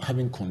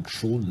having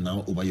control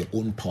now over your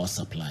own power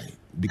supply?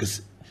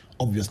 Because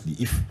obviously,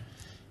 if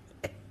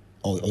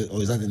Or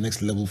is that the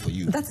next level for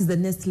you? That is the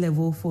next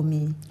level for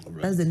me.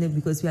 Right. That's the next,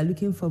 because we are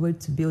looking forward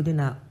to building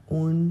our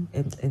own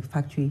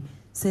factory.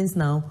 Since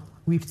now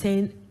we've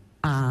turned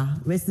our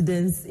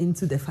residence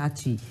into the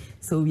factory,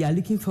 so we are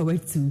looking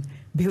forward to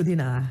building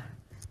our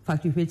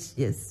factory, which,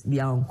 yes, we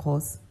are on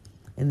course,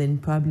 and then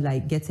probably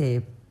like get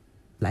a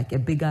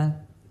bigger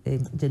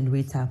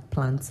generator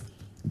plant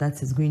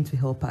that is going to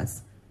help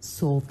us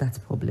solve that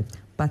problem.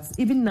 But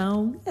even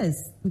now,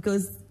 yes,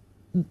 because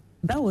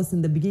that was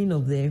in the beginning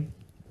of the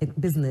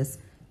business.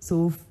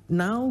 So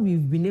now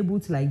we've been able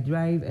to like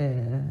drive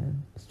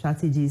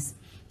strategies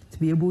to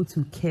be able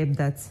to curb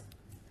that,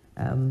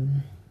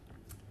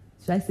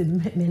 should I say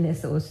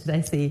menace, or should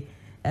I say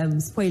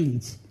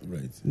spoilage?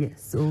 Right.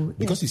 Yes. So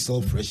because you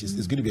sell fresh,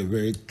 it's going to be a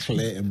very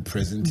clear and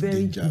present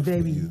danger for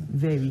you.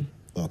 Very.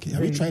 Okay.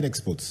 Have you tried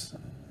exports?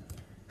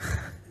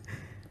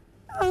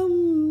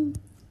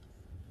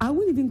 I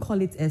wouldn't even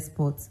call it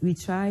exports. We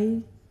try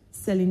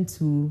selling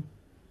to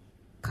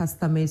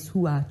customers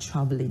who are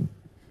traveling.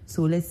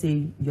 So let's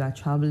say you are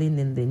traveling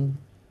and then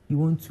you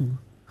want to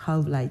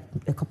have like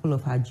a couple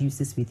of our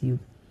juices with you.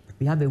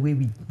 We have a way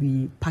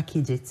we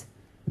package it.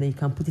 Then you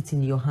can put it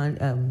in your hand,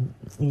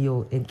 in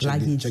your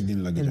luggage.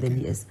 Checked-in luggage. And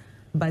then yes.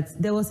 But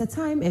there was a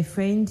time a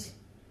friend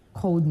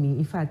called me.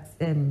 In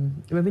fact,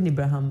 Reverend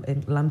Abraham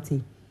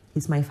Lamte,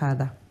 he's my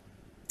father.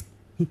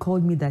 He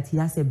called me that he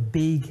has a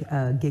big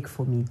gig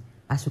for me.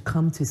 I should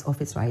come to his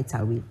office right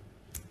away.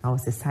 I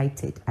was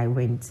excited. I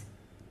went.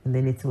 And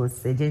then it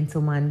was a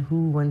gentleman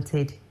who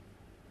wanted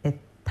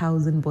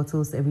 1,000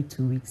 bottles every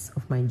 2 weeks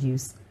of my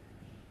juice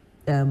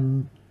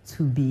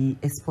to be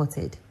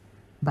exported,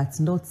 but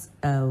not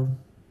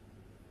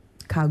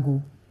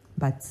cargo,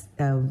 but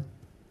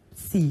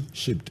sea.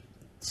 Shipped.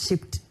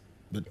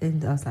 But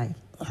and I was like,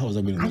 how was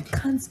that going to work? I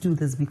can't do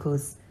this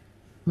because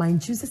my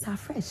juices are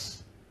fresh.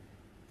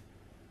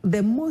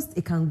 The most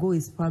it can go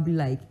is probably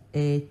like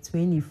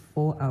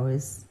 24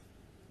 hours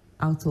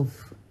out of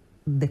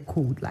the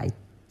cold, like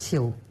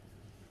chill.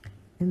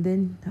 And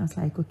then I was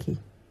like, okay.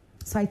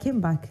 So I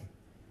came back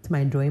to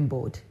my drawing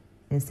board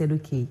and said,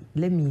 okay,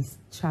 let me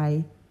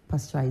try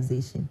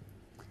pasteurization.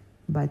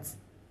 But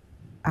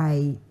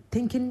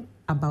thinking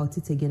about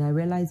it again, I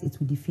realized it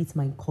would defeat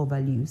my core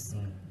values.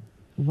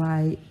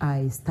 Why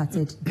I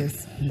started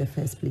this in the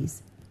first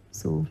place.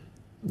 So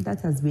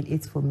that has been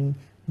it for me.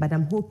 But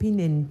I'm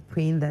hoping and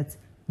praying that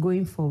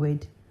going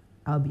forward,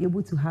 I'll be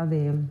able to have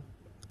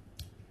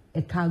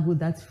a cargo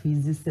that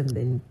freezes, and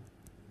then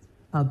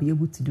I'll be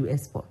able to do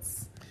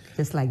exports,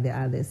 just like the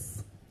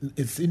others.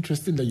 It's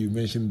interesting that you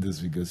mentioned this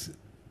because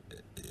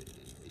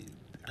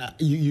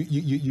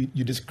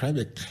you describe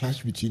a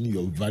clash between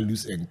your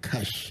values and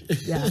cash.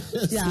 Yeah.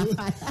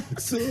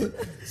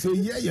 So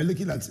you're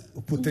looking at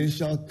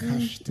potential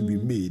cash to be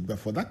made, but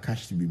for that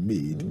cash to be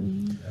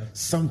made,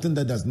 something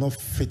that does not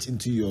fit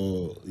into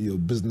your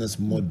business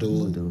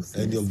models,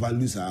 and your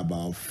values are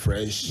about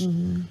fresh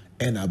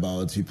and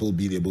about people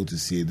being able to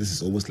say this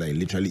is almost like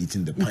literally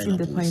eating the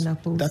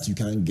pineapples. That you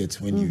can't get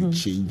when you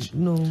change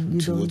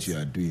to what you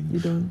are doing. You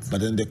don't.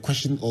 But then the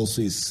question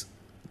also is,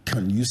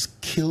 can you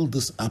scale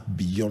this up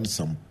beyond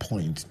some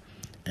point,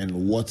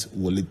 and what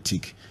will it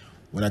take?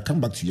 When I come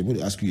back to you, I'm going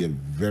to ask you a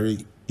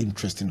very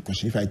interesting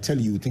question. If I tell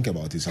you, think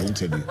about this. I won't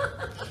tell you.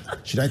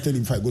 Should I tell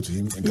him if I go to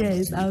him? And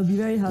yes, I'll be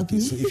very happy. Okay,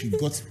 so if you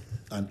got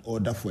an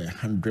order for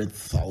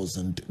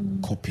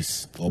 100,000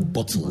 copies or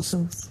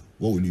bottles,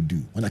 what will you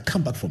do? When I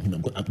come back from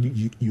him,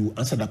 you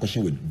answer that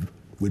question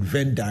with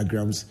Venn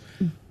diagrams,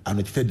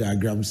 annotated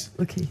diagrams,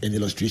 and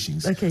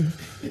illustrations. Okay.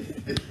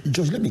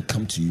 George, let me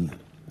come to you.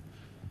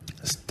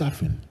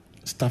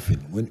 Staffing.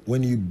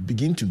 When you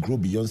begin to grow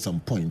beyond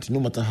some point, no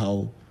matter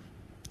how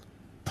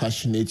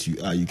passionate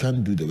you are, you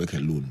can't do the work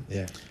alone.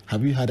 Yeah.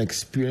 Have you had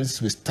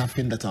experience with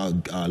staffing that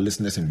our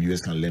listeners and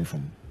viewers can learn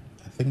from?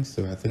 I think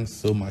so. I think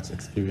so much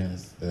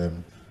experience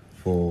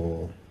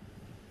for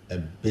a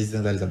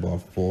business that is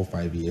about 4 or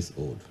 5 years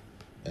old.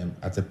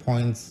 At a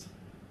point,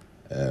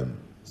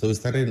 so we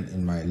started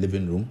in my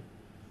living room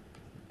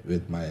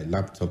with my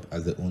laptop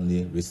as the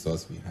only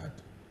resource we had,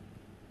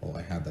 or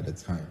I had at the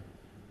time.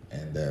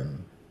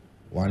 And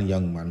one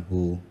young man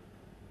who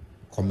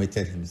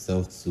committed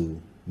himself to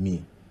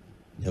me,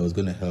 he was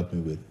going to help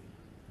me with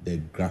the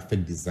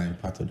graphic design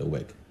part of the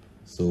work.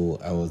 So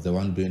I was the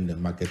one doing the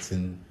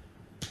marketing,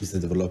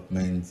 business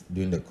development,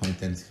 doing the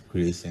content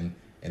creation,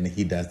 and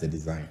he does the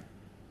design.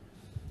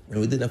 And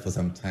we did that for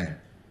some time.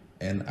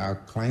 And our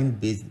client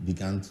base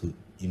began to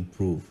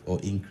improve or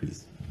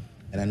increase.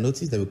 And I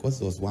noticed that because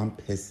it was one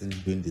person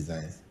doing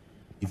designs,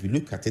 if you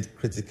look at it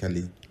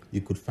critically, you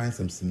could find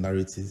some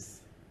similarities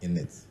in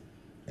it.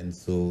 And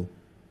so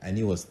I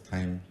knew it was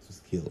time to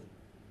skill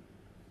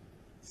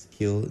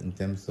in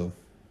terms of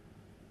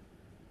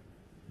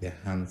the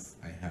hands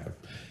I have.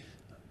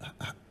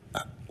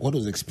 What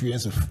was the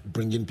experience of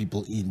bringing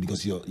people in?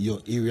 Because your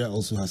area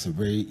also has a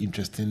very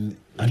interesting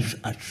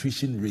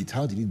attrition rate.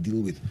 How did you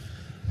deal with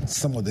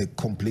some of the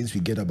complaints we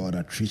get about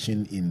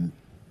attrition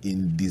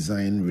in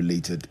design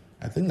related?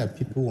 I think that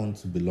people want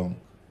to belong.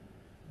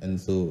 And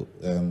so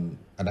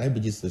at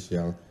IBG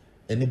Social,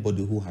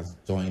 anybody who has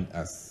joined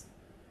us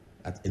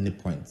at any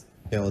point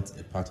felt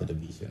a part of the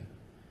vision.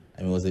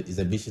 I mean, it's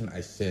a vision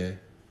I share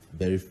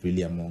very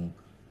freely among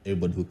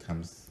everybody who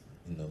comes,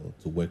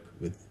 to work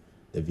with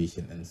the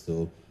vision, and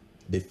so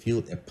they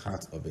feel a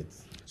part of it.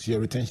 So your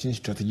retention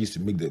strategy is to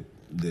make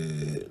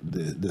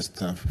the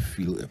staff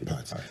feel a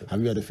part.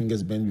 Have you had the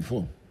fingers bent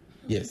before?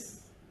 Yes.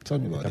 Tell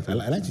me about it. I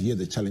like to hear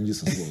the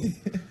challenges as well.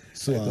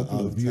 So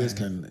our viewers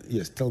can,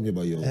 tell me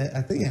about your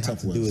I think it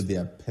has to ones. do with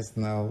their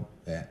personal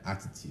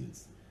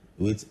attitudes,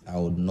 which I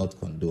would not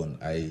condone.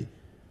 I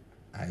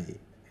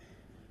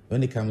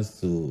when it comes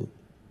to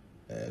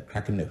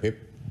cracking the whip,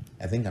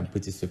 I think I'm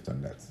pretty swift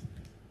on that.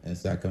 And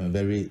so I can be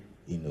very,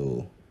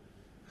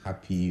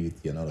 happy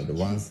with, the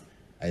ones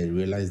I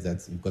realize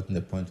that we've gotten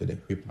the point where the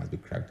whip must be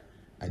cracked,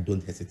 I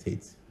don't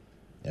hesitate.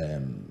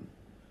 When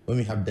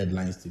we have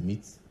deadlines to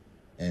meet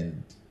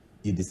and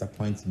you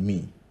disappoint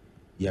me,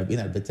 you have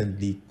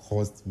inadvertently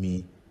caused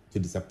me to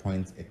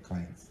disappoint a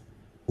client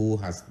who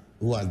has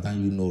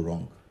done you no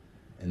wrong.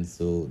 And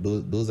so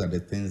those are the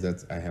things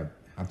that I have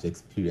had to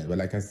experience. But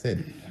like I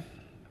said,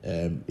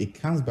 it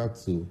comes back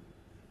to,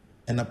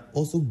 and I've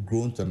also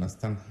grown to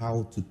understand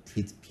how to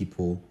treat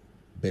people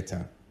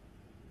better.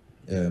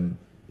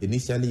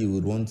 Initially, you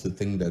would want to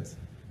think that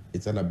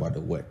it's all about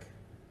the work,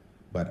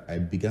 but I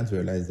began to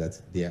realize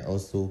that there are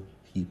also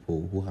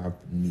people who have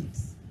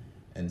needs,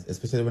 and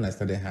especially when I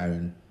started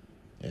hiring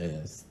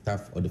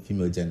staff of the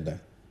female gender,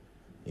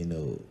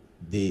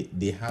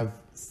 they have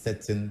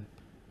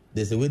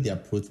there's a way they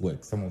approach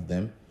work, some of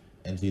them,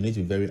 and so you need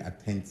to be very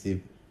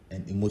attentive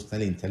and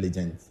emotionally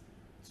intelligent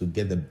to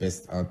get the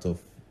best out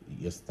of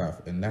your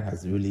staff, and that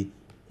has really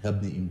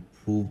helped me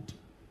improve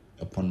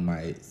upon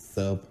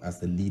myself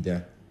as a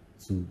leader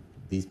to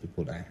these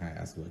people that I hire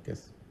as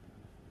workers.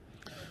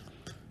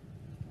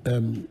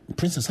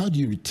 Princess, how do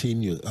you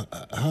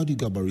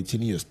go about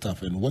retaining your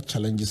staff, and what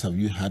challenges have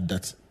you had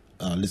that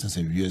listeners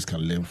and viewers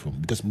can learn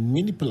from? Because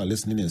many people are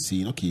listening and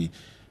saying, okay,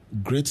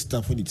 great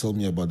stuff when you tell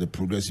me about the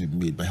progress you've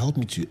made, but help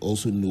me to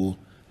also know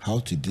how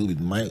to deal with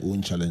my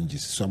own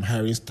challenges. So I'm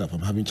hiring staff,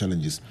 I'm having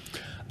challenges.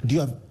 Have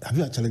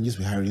you had challenges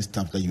with hiring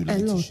staff that you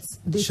like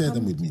to share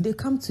them with me? They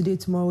come today,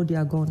 tomorrow they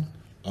are gone.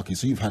 Okay,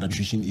 so you've had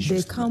attrition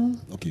issues. They come,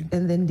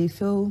 and then they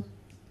feel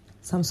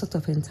some sort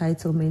of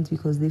entitlement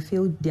because they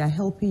feel they are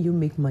helping you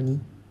make money,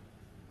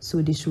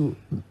 so they should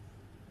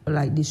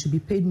be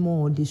paid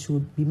more. They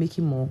should be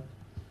making more.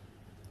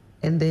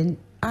 And then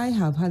I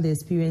have had the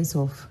experience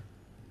of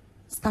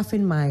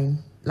staffing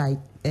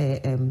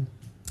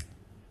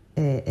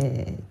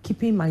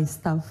keeping my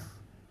staff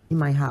in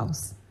my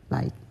house,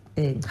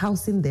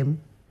 housing them.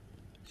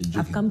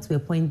 I've come to a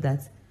point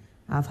that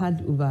I've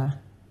had over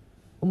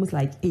almost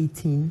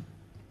 18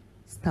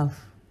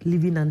 staff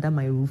living under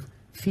my roof,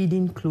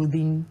 feeding,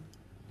 clothing.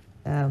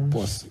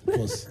 Pause.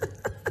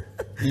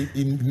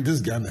 in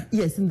this Ghana?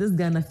 Yes, in this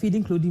Ghana,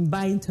 feeding, clothing,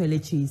 buying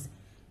toiletries.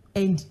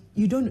 And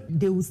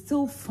they will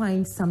still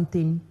find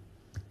something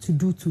to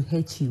do to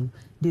hurt you.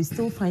 They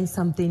still find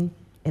something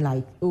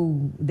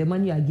the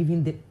money you are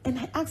giving them. And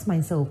I ask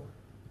myself,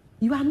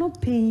 you are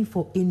not paying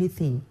for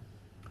anything.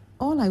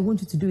 All I want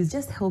you to do is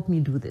just help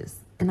me do this.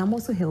 And I'm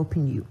also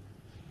helping you.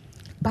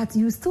 But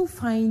you still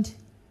find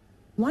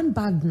one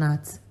bad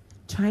nut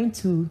trying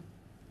to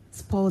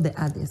spoil the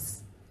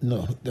others.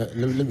 No, let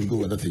me go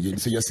with that again.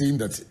 So you're saying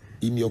that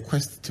in your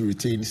quest to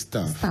retain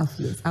staff,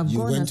 yes.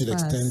 You went to the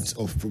extent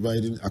of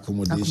providing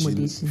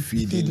accommodation,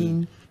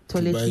 feeding,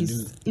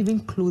 toiletries,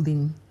 even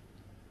clothing.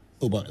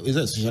 Oh, but is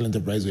that a social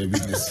enterprise or a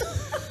business?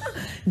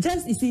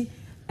 Just, you see,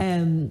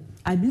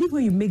 I believe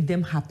when you make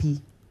them happy,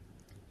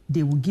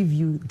 they will give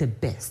you the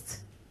best.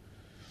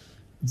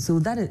 So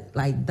that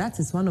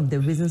is one of the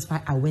reasons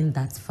why I went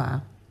that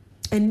far.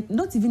 And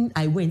not even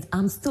I went,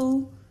 I'm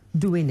still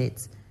doing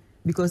it.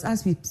 Because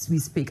as we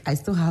speak, I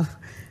still have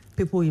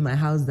people in my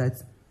house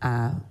that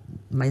are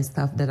my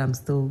staff that I'm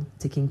still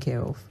taking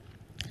care of.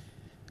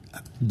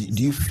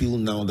 Do you feel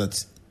now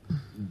that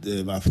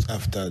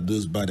after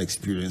those bad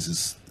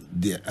experiences,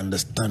 they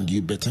understand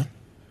you better?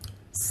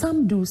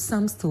 Some do,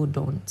 some still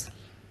don't.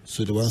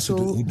 So the ones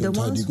who don't,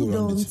 how do you go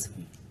around it?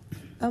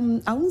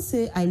 I won't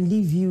say I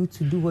leave you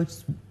to do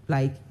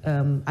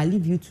I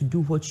leave you to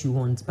do what you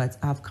want, but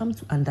I've come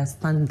to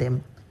understand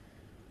them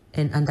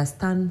and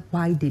understand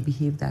why they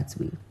behave that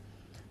way.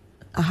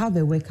 I have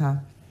a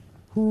worker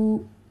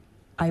who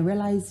I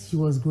realized she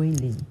was growing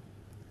lean,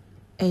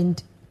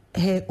 and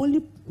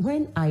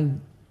when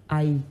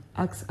I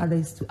asked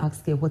others to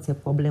ask her what her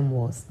problem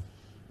was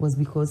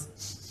because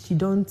she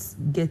don't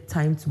get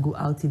time to go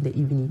out in the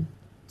evening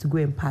to go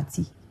and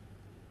party.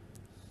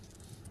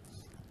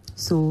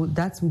 So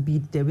that would be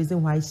the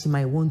reason why she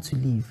might want to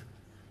leave.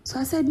 So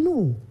I said,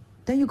 no,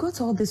 then you got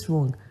all this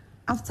wrong.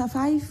 After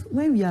 5,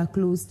 when we are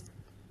closed,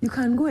 you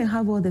can go and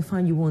have all the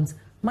fun you want.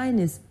 Mine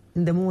is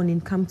in the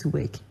morning, come to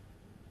work.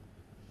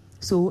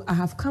 So I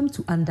have come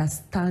to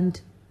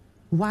understand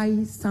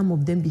why some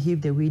of them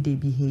behave the way they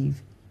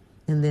behave.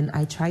 And then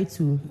I try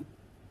to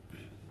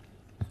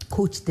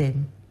coach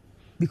them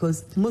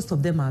because most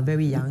of them are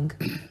very young,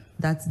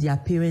 that their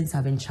parents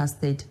have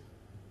entrusted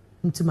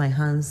into my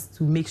hands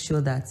to make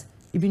sure that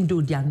even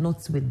though they are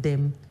not with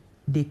them,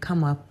 they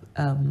come up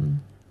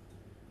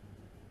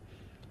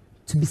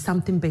to be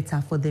something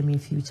better for them in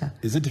future.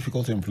 Is it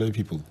difficult to employ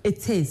people?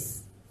 It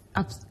is.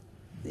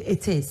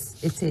 It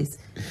is.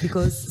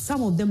 Because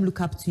some of them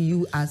look up to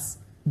you as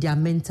their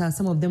mentor.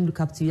 Some of them look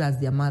up to you as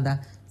their mother.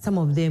 Some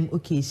of them,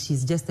 okay,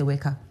 she's just a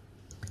worker.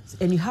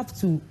 And you have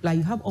to,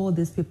 you have all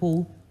these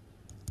people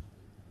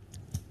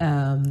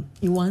in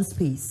one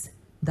space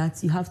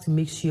that you have to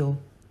make sure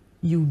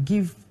you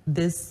give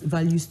these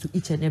values to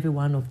each and every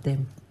one of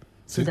them.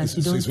 So that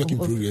you don't. So it's work in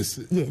progress.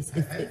 Yes,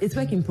 it's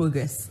work in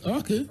progress.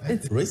 Okay.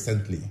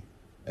 Recently,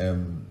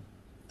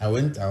 I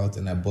went out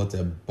and I bought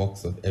a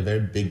very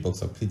big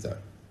box of pizza.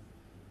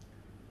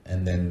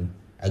 And then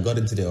I got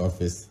into the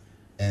office,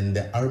 and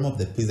the aroma of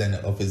the pizza in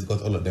the office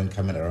got all of them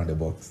coming around the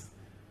box.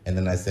 And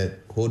then I said,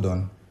 hold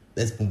on,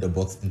 let's move the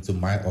box into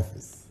my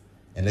office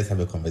and let's have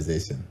a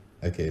conversation.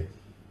 Okay.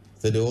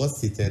 So they were all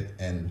seated,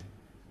 and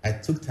I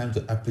took time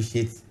to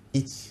appreciate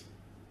each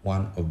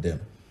one of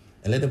them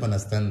and let them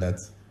understand that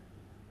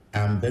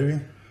I'm very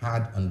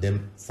hard on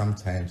them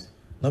sometimes,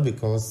 not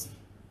because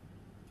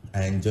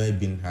I enjoy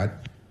being hard,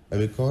 but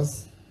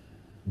because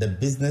the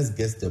business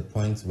gets to a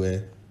point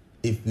where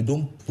if we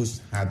don't push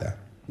harder,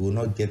 we will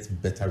not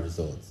get better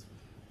results,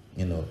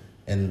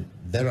 And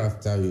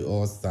thereafter,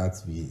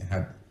 we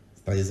had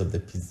studies of the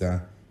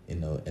pizza,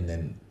 and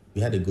then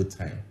we had a good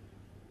time.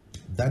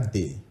 That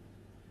day,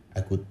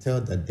 I could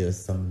tell that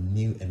there's some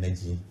new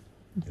energy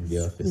in the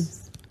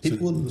office. So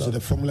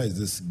the formula is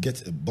this: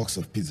 get a box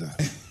of pizza,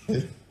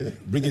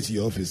 bring it to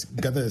your office,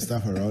 gather the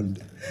staff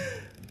around,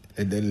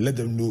 and then let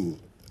them know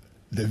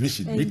the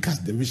vision,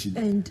 recast the vision.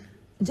 And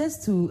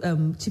just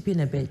to chip in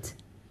a bit,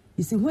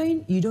 you see,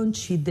 when you don't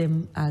treat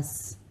them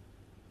as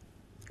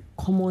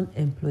common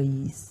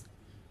employees,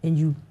 and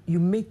you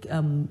make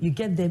you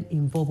get them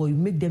involved, or you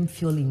make them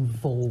feel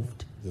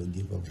involved,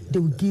 they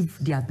will give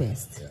their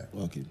best.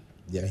 Yeah. Okay.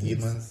 They are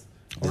humans.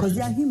 Because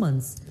they are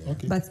humans.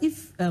 Okay. But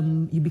if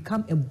you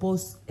become a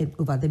boss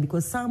over them,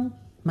 because some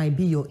might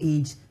be your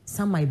age,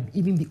 some might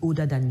even be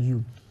older than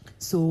you.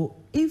 So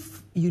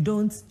if you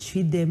don't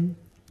treat them,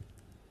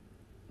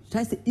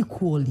 try to say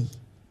equally,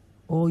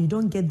 or you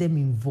don't get them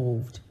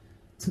involved,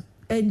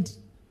 and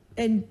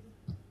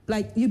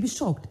you'll be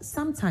shocked.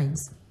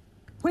 Sometimes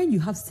when you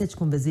have such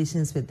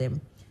conversations with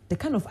them, the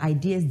kind of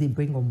ideas they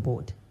bring on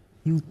board,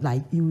 you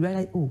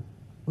realize, oh,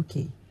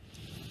 okay.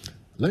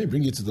 Let me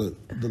bring you to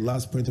the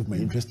last point of my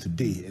interest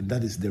today, and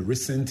that is the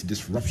recent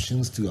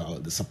disruptions to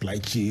the supply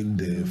chain,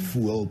 the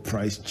fuel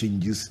price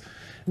changes,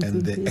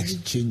 and the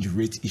exchange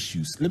rate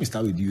issues. Let me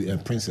start with you,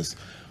 Princess.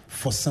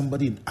 For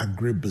somebody in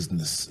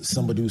agribusiness,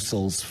 somebody who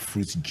sells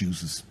fruit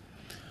juices,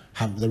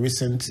 have the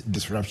recent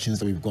disruptions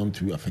that we've gone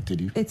through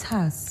affected you? It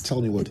has.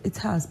 Tell me what. It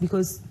has,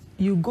 because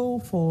you go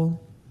for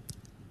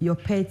your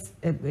pet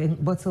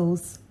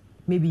bottles.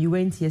 Maybe you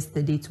went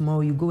yesterday,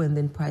 tomorrow you go, and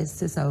then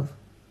prices have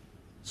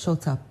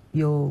shot up.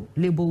 Your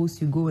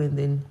labels, you go, and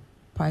then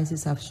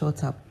prices have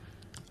shot up.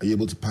 Are you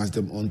able to pass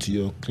them on to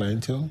your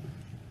clientele?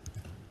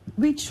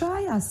 We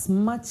try as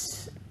much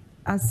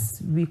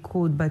as we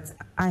could, but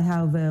I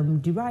have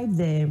derived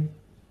the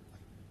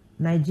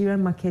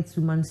Nigerian market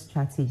woman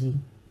strategy,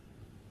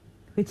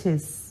 which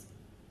is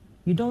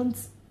you don't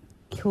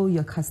kill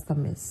your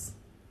customers.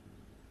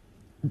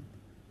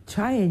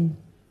 Try and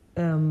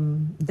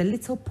the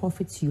little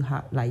profits you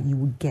have, you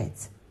would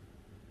get,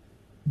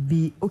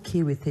 be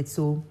okay with it.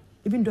 So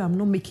even though I'm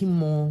not making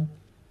more,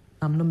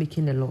 I'm not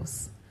making a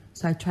loss.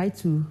 So I try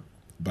to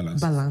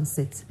balance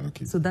it.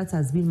 Okay. So that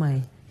has been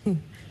my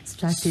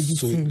strategy.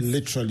 So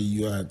literally,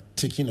 you are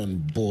taking on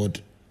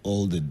board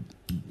all the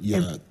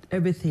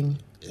everything,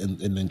 and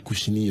then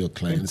cushioning your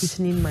clients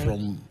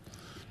from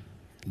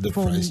the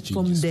price changes.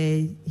 From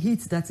the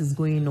heat that is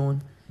going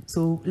on.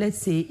 So let's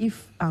say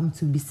if I'm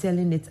to be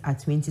selling it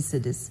at 20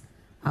 cedis,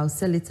 I'll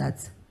sell it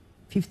at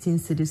 15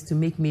 cedis to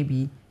make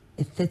maybe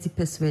a 30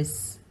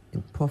 pesos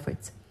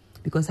profit.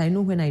 Because I know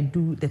when I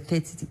do the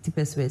 30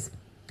 pesos,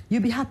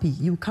 you'll be happy,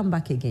 you'll come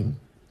back again.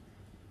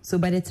 So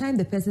by the time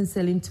the person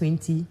selling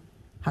 20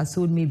 has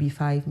sold maybe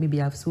 5, maybe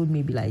I've sold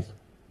maybe a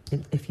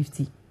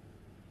 50.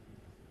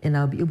 And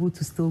I'll be able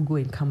to still go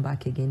and come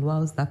back again,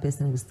 whilst that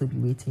person will still be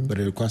waiting. But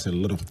it requires a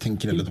lot of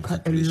thinking, a lot of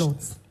calculation.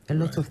 A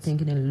lot of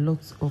thinking, and a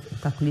lot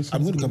of calculations.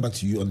 I'm going to come back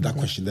to you on that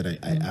question that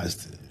I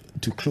asked.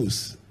 To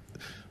close,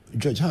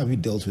 George, how have you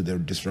dealt with the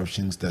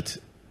disruptions that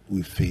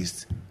we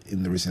faced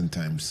in the recent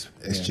times?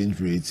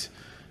 Exchange rates,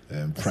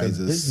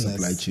 prices,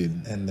 supply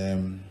chain.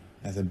 And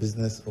as a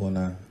business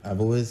owner, I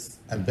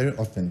very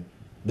often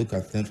look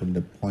at things from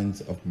the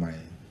point of my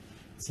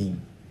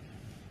team.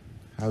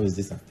 How is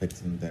this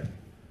affecting them?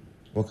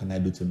 What can I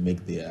do to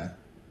make their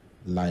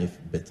life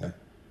better?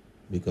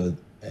 Because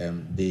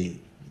they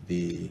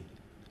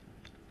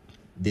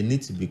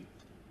need to be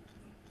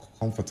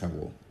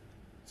comfortable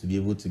to be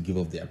able to give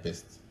up their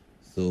best.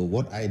 So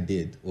what I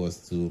did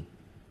was to,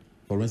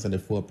 for instance, the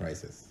fuel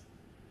prices.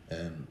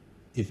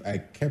 If I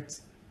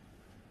kept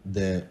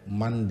the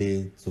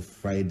Monday to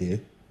Friday,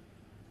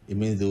 it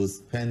means they will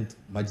spend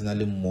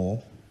marginally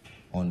more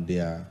on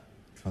their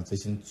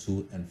transition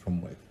to and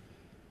from work.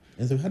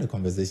 And so we had a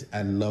conversation.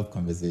 I love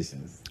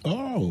conversations.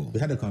 Oh. We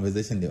had a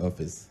conversation in the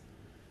office.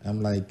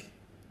 I'm like,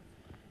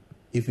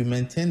 if you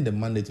maintain the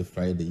Monday to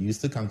Friday, you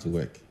still come to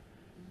work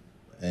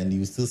and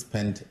you still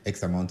spend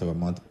X amount of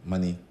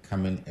money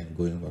coming and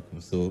going work.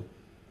 So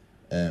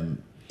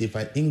if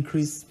I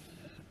increase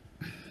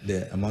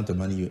the amount of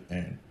money you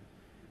earn,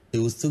 it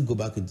will still go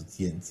back into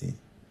TNT.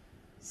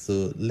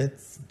 So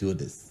let's do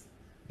this.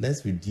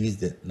 Let's reduce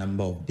the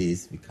number of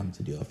days we come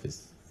to the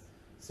office.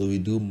 So we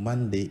do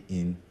Monday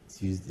in,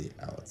 Tuesday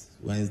out,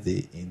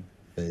 Wednesday in,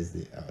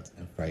 Thursday out,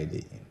 and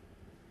Friday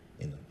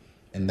in.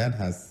 And that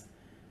has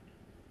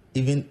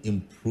even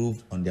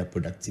improved on their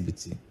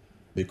productivity,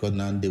 because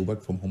now they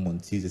work from home on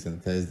Tuesdays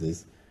and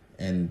Thursdays,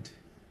 and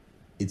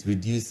it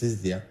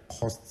reduces their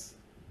costs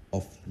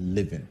of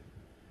living,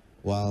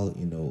 while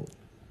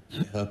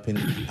helping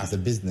as a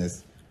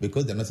business,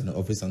 because they're not in the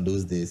office on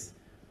those days.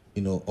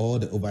 All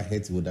the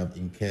overheads would have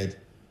incurred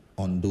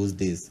on those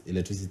days: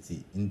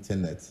 electricity,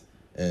 internet,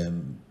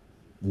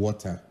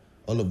 water.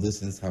 All of those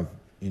things have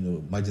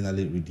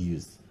marginally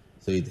reduced.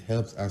 So it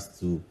helps us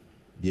to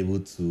be able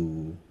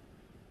to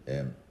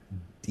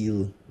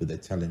deal with the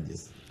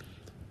challenges.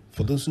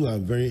 For those who are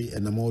very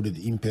enamored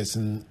with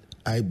in-person,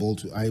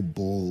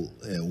 eyeball-to-eyeball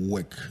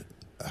work,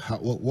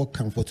 what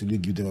comfort will you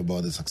give them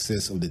about the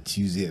success of the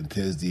Tuesday and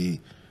Thursday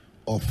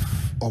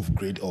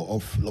off-grid or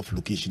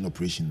off-location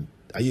operation?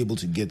 Are you able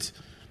to get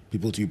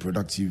people to be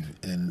productive,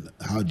 and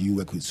how do you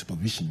work with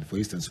supervision? For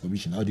instance,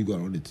 supervision, how do you go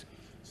around it?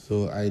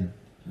 So I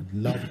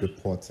love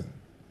reporting.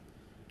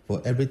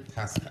 For every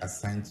task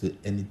assigned to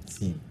any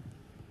team,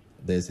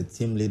 there's a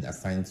team lead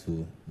assigned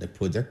to the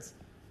project.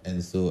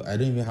 And so I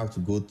don't even have to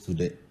go to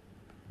the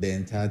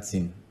entire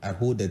team. I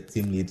hold the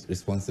team lead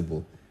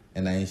responsible,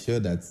 and I ensure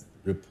that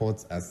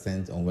reports are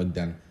sent on work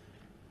done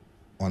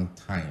on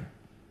time.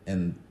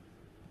 And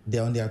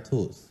they're on their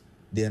toes.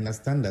 They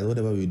understand that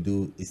whatever we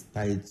do is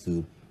tied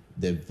to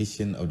the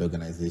vision of the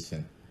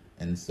organization.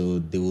 And so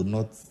they will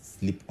not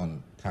sleep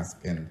on task.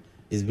 And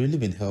it's really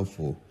been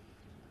helpful.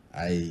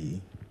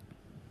 I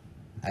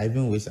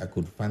even wish I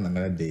could find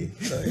another day.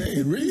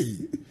 Hey,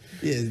 really?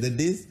 Yes, the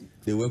days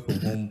they work from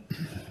home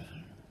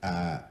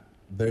are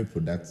very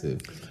productive.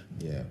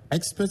 Yeah.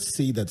 Experts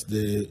say that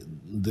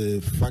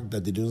the fact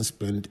that they don't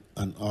spend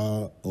an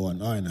hour or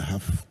an hour and a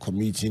half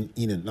commuting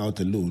in and out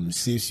alone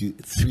saves you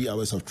 3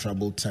 hours of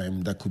travel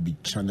time that could be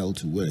channeled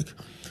to work.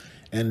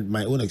 And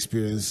my own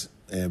experience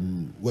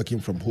working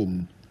from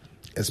home,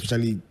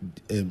 especially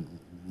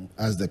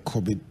as the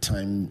COVID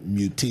time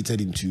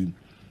mutated into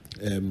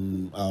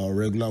our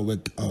regular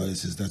work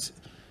hours, is that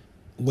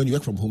when you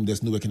work from home,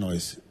 there's no working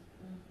hours.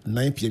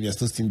 9 p.m. you're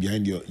still sitting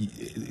behind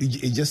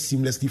it just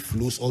seamlessly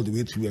flows all the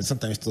way through, and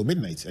sometimes till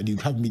midnight, and you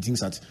have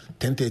meetings at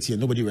 10:30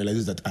 and nobody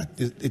realizes that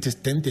it is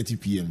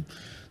 10:30 p.m.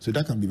 So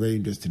that can be very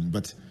interesting.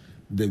 But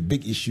the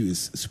big issue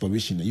is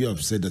supervision. You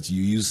have said that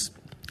you use,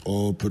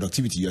 or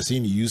productivity, you're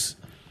saying you use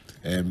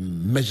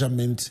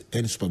measurement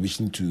and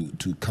supervision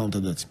to counter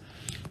that.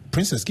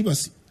 Princess, give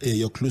us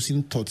your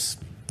closing thoughts.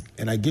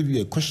 And I gave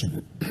you a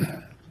question.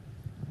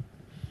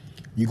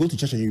 You go to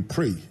church and you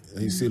pray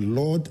and you say,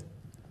 Lord,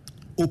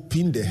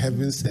 open the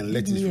heavens and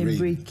let it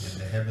rain.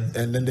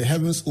 And then the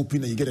heavens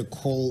open and you get a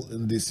call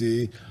and they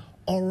say,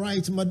 all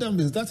right, madam,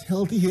 is that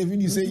healthy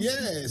heaven? You say,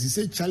 yes. You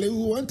say, Charlie, we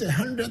want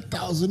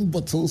 100,000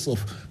 bottles of...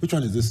 Which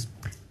one is this?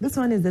 This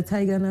one is the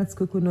tiger nuts,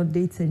 coconut,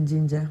 dates, and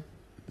ginger.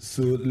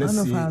 So let's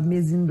one of our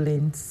amazing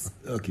blends.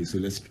 Okay, so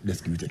let's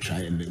give it a try,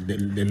 and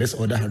then let's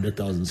order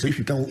 100,000. So if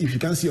you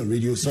can't see on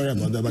radio, sorry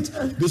about that,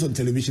 but this on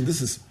television,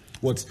 this is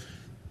what...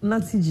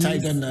 Nutty juice.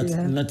 Tiger nut,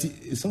 nutty.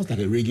 It sounds like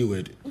a reggae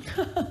word.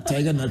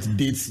 Tiger nut,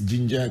 dates,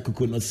 ginger,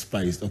 coconut,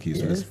 spiced. Okay,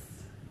 so yes.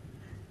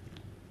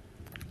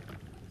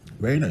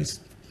 Very nice.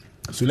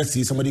 So let's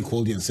see, somebody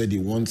called you and said they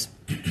want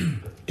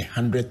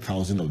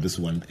 100,000 of this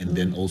one, and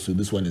then also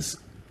this one is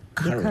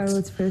carrots. The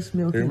carrots, fresh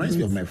milk. It reminds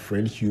me of my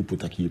friend Hugh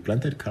Potaki. He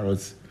planted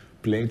carrots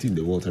plenty in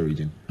the Walter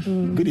region.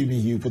 Good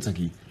evening, Hugh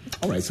Potaki.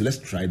 All right, so let's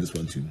try this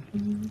one too,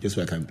 just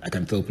so I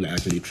can tell people I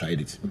actually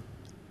tried it.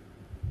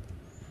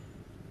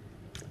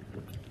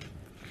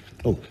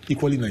 Oh,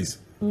 equally nice.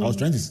 I was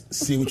trying to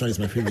say which one is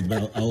my favorite,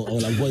 but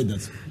I'll avoid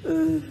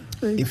that.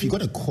 If you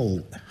got a call,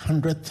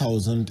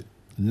 100,000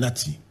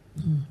 nutty,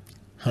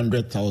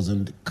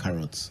 100,000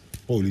 carrots,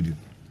 what will you do?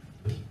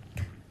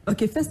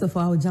 Okay, first of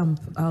all, I'll jump.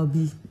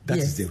 That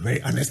is a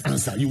very honest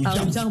answer.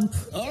 I'll jump.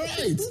 All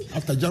right.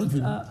 After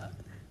jumping,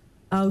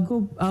 I'll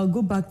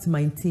go back to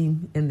my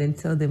team and then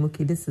tell them,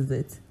 okay, this is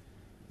it.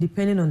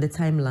 Depending on the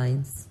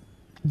timelines,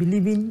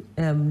 believing,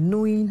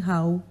 knowing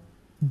how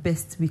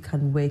best we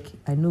can work,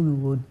 I know we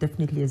will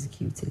definitely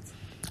execute it.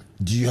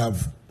 Do you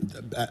have?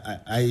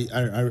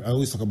 I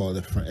always talk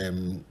about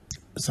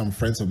some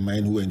friends of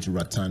mine who went to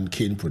Rattan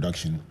cane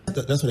production.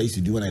 That's what I used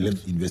to do when I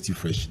left University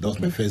Fresh. That was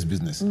my first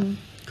business.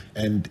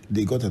 And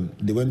they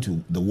went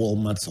to the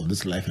Walmarts of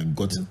this life and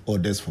got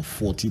orders for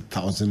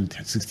 40,000,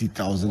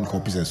 60,000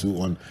 copies and so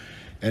on.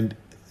 And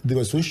they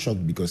were so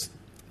shocked because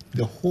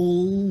the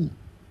whole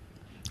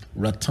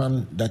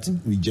rattan that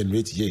we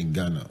generate here in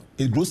Ghana,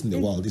 it grows in the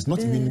wild. It's not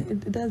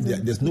even,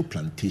 there's no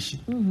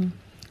plantation.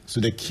 So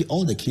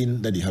all the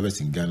cane that they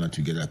harvest in Ghana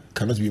together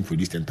cannot even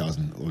produce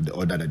 10,000 or the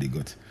order that they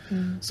got.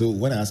 So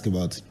when I ask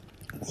about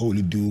what will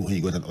you do when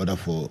you got an order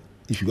for,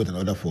 if you got an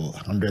order for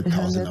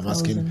 100,000, I'm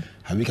asking,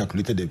 have you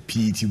calculated the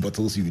PET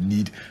bottles you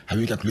need? Have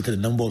you calculated the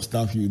number of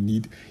staff you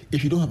need?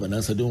 If you don't have an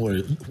answer, don't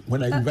worry.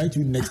 When I invite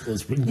you next on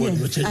SpringBoard,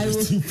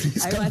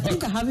 please come I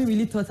think I haven't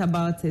really thought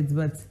about it,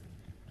 but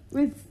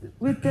with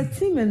the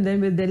team and then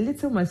with the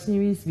little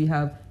machineries we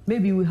have,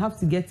 maybe we have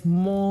to get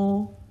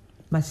more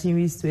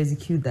machineries to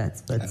execute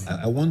that. But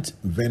I want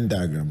Venn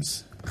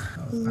diagrams.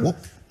 What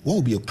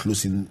will be your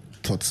closing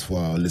thoughts for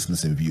our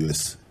listeners and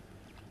viewers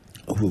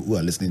who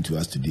are listening to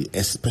us today,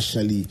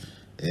 especially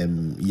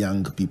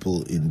young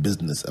people in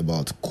business,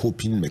 about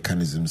coping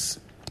mechanisms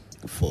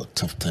for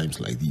tough times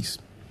like these?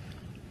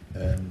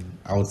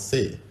 I would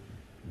say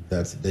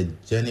that the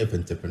journey of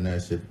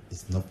entrepreneurship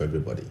is not for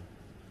everybody.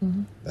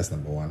 That's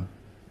number one.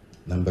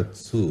 Number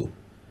two,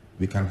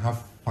 we can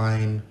have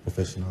fine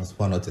professionals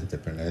who are not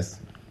entrepreneurs,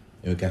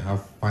 and we can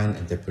have fine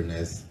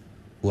entrepreneurs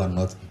who are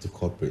not into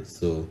corporate.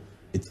 So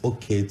it's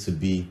okay to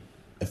be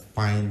a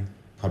fine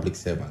public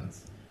servant.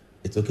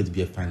 It's okay to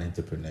be a fine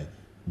entrepreneur,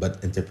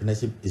 but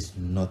entrepreneurship is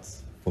not,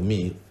 for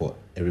me, for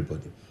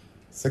everybody.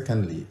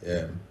 Secondly,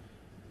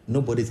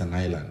 nobody's an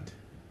island.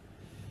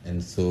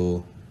 And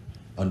so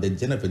on the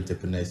journey of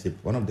entrepreneurship,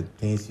 one of the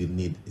things you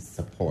need is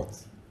support.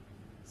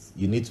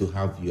 You need to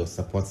have your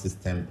support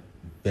system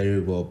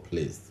very well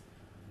placed.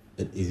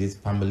 Is it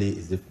family?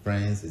 Is it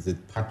friends? Is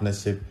it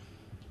partnership?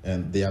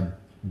 And there are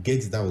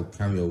gigs that will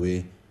come your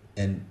way,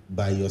 and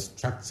by your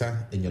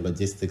structure and your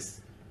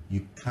logistics,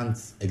 you can't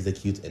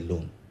execute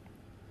alone.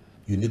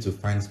 You need to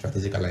find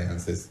strategic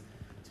alliances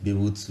to be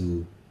able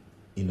to,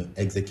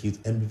 execute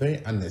and be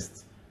very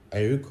honest.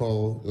 I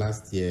recall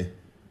last year,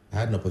 I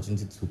had an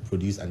opportunity to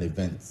produce an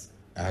event.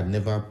 I had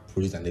never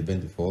produced an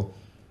event before,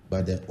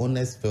 but the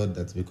owners felt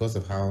that because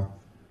of how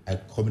I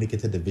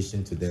communicated the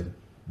vision to them,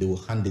 they will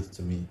hand it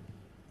to me.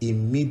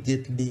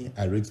 Immediately,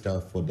 I reached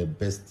out for the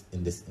best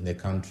in the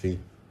country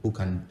who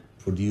can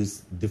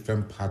produce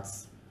different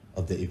parts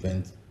of the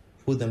event,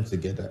 put them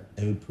together,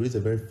 and we produced a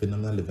very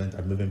phenomenal event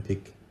at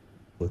Movenpick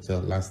Hotel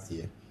last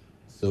year.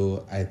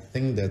 So I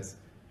think that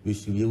we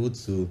should be able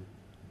to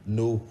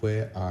know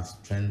where our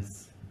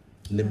strengths,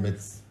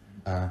 limits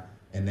are,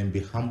 and then be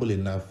humble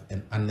enough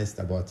and honest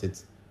about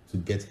it to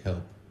get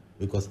help,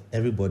 because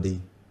everybody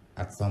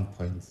at some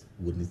point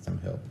would need some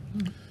help.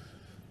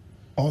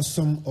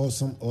 Awesome.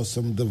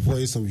 The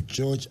voice of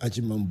George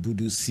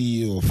Ajimambudu,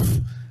 CEO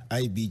of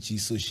IBG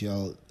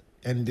Social,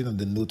 ending on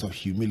the note of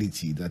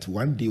humility, that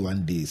one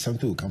day,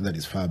 something will come that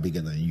is far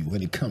bigger than you.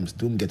 When it comes,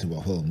 don't get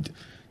overwhelmed.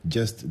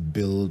 Just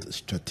build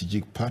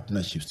strategic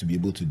partnerships to be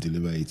able to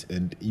deliver it.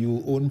 And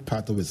you own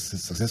part of a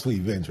successful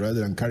event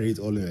rather than carry it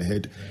all in your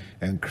head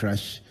and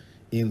crash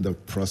in the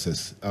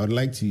process. I would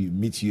like to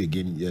meet you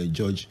again,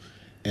 George,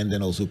 and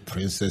then also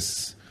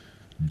Princess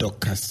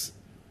Dorcas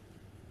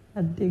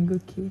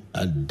Adegoke.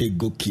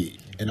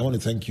 And I want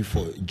to thank you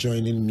for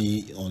joining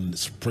me on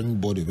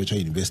SpringBoard of Virtual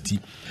University.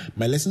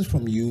 My lessons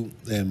from you,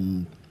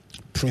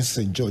 Princess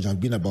and George, have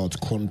been about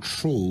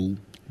control,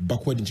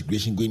 backward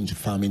integration, going into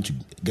farming to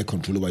get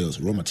control over your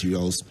raw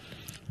materials.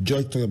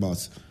 George talked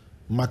about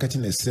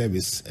marketing a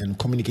service and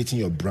communicating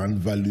your brand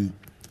value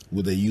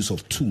with the use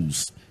of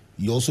tools.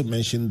 You also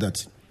mentioned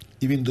that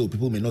even though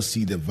people may not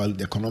see the value,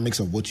 the economics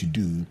of what you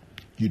do,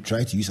 you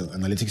try to use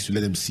analytics to let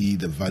them see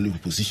the value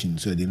proposition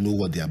so that they know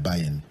what they are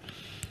buying.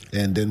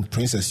 And then,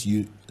 Princess,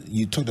 you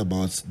talked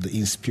about the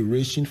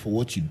inspiration for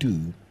what you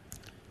do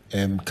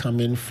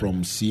coming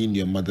from seeing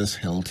your mother's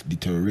health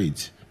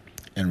deteriorate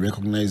and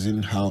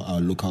recognizing how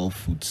our local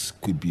foods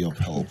could be of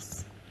help.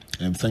 Yes.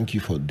 And thank you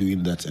for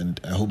doing that.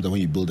 And I hope that when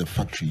you build a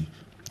factory,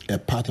 a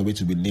part of it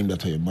will be named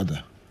after your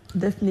mother.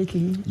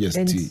 Definitely. Yes,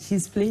 and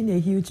she's playing a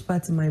huge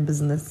part in my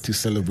business. To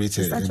celebrate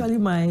her. She's actually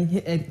my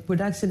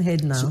production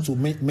head now. So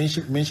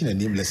mention a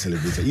name, let's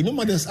celebrate her. You know,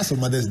 mothers, as for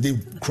mothers, they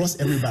cross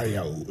every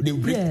barrier. They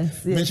break.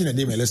 Yes. Mention a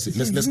name and let's.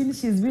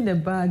 She's been a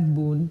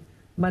backbone,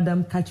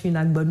 Madam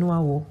Katrina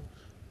Agbanuawo.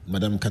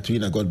 Madam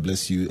Katrina, God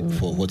bless you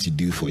for what you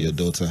do for your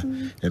daughter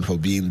and for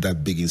being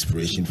that big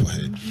inspiration for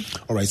her.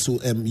 All right, so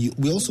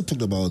we also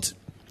talked about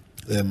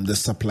the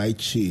supply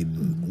chain.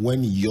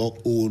 When your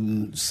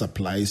own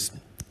supplies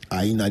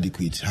are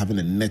inadequate, having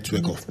a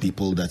network of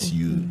people that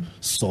you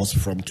source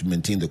from to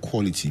maintain the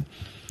quality.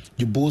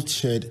 You both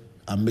shared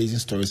amazing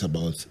stories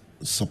about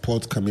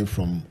support coming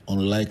from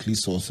unlikely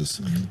sources.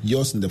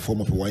 Yours in the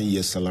form of a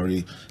 1-year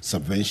salary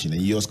subvention,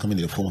 and yours coming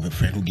in the form of a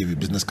friend who gave you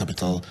business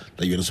capital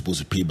that you're not supposed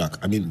to pay back.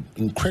 I mean,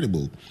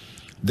 incredible.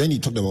 Then you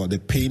talked about the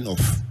pain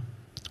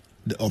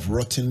of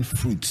rotten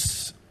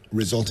fruits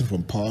resulting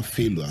from power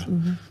failure,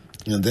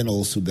 and then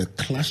also the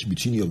clash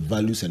between your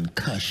values and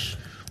cash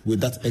with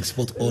that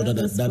export order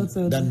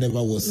that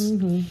never was.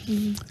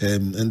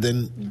 And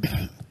then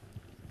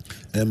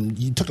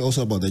you talked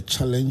also about the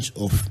challenge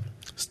of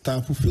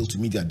staff who fail to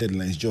meet their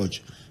deadlines,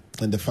 George,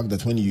 and the fact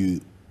that when you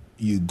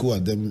go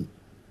at them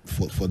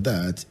for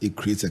that, it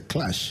creates a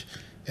clash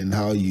and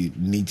how you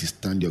need to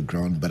stand your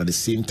ground, but at the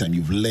same time,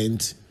 you've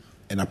learned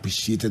and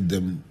appreciated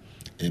them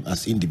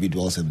as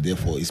individuals, and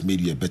therefore it's made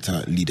you a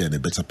better leader and a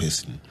better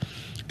person.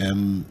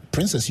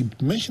 Princess, you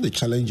mentioned the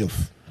challenge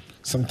of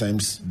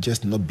sometimes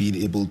just not being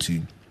able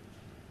to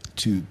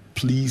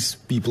please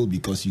people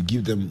because you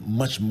give them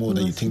much more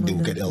than you think they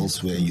will get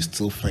elsewhere, and you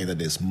still find that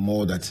there's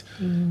more that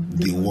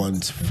they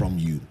want from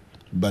you.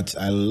 But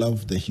I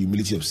love the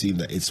humility of saying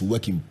that it's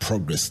work in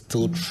progress,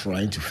 still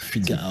trying to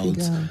figure out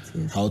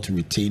how to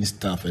retain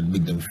staff and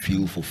make them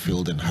feel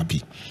fulfilled and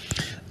happy.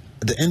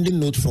 The ending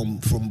note from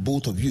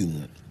both of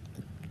you.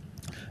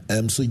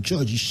 So,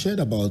 George, you shared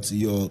about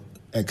your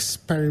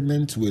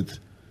experiment with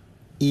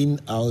in,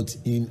 out,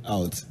 in,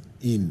 out,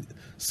 in.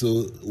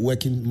 So,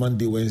 working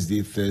Monday,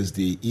 Wednesday,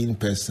 Thursday, in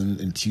person,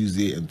 and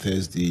Tuesday and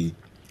Thursday.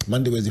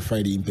 Monday, Wednesday,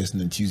 Friday, in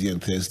person, and Tuesday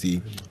and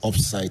Thursday,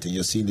 off-site. And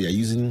you're saying they are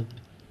using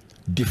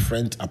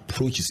different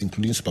approaches,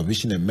 including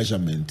supervision and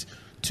measurement,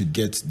 to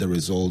get the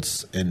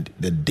results. And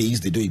the days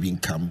they don't even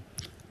come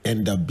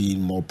end up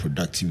being more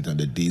productive than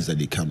the days that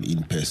they come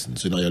in person.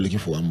 So now you're looking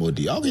for one more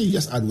day. Okay,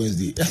 just add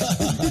Wednesday.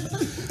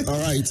 All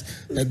right.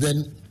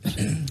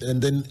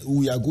 And then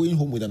we are going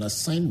home with an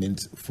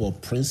assignment for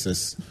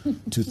Princess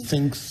to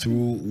think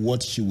through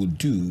what she would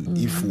do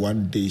if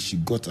one day she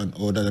got an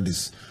order that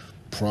is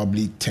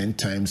probably 10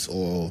 times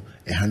or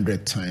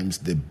 100 times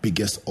the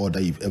biggest order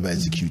you've ever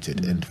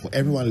executed. And for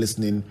everyone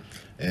listening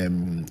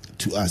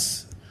to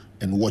us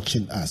and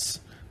watching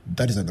us,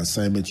 that is an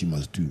assignment you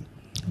must do.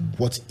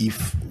 What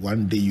if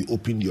one day you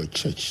open your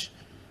church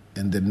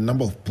and the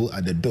number of people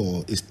at the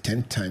door is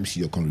 10 times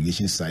your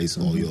congregation size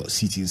or your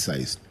seating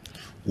size?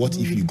 What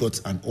if you got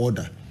an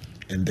order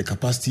and the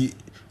capacity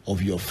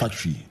of your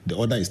factory, the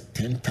order is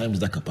 10 times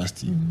that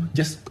capacity?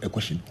 Just a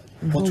question.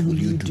 What will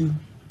you do?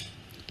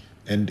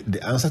 And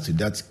the answer to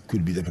that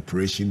could be the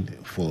preparation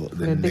for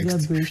the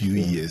next few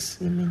years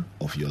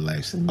of your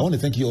lives. I want to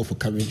thank you all for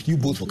coming, you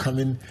both for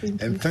coming,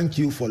 and thank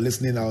you for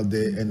listening out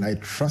there. And I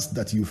trust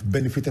that you've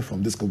benefited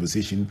from this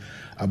conversation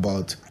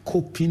about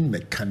coping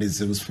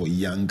mechanisms for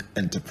young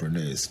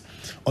entrepreneurs.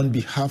 On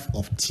behalf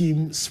of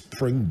Team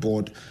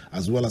SpringBoard,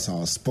 as well as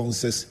our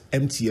sponsors,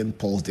 MTN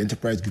Pulse, the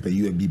Enterprise Group at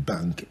UMB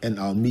Bank, and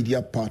our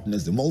media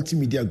partners, the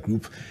Multimedia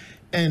Group,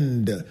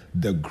 and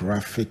the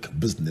graphic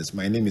business.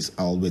 My name is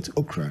Albert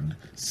Okran,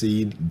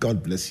 saying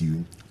God bless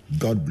you,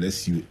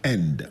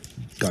 and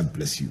God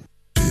bless you.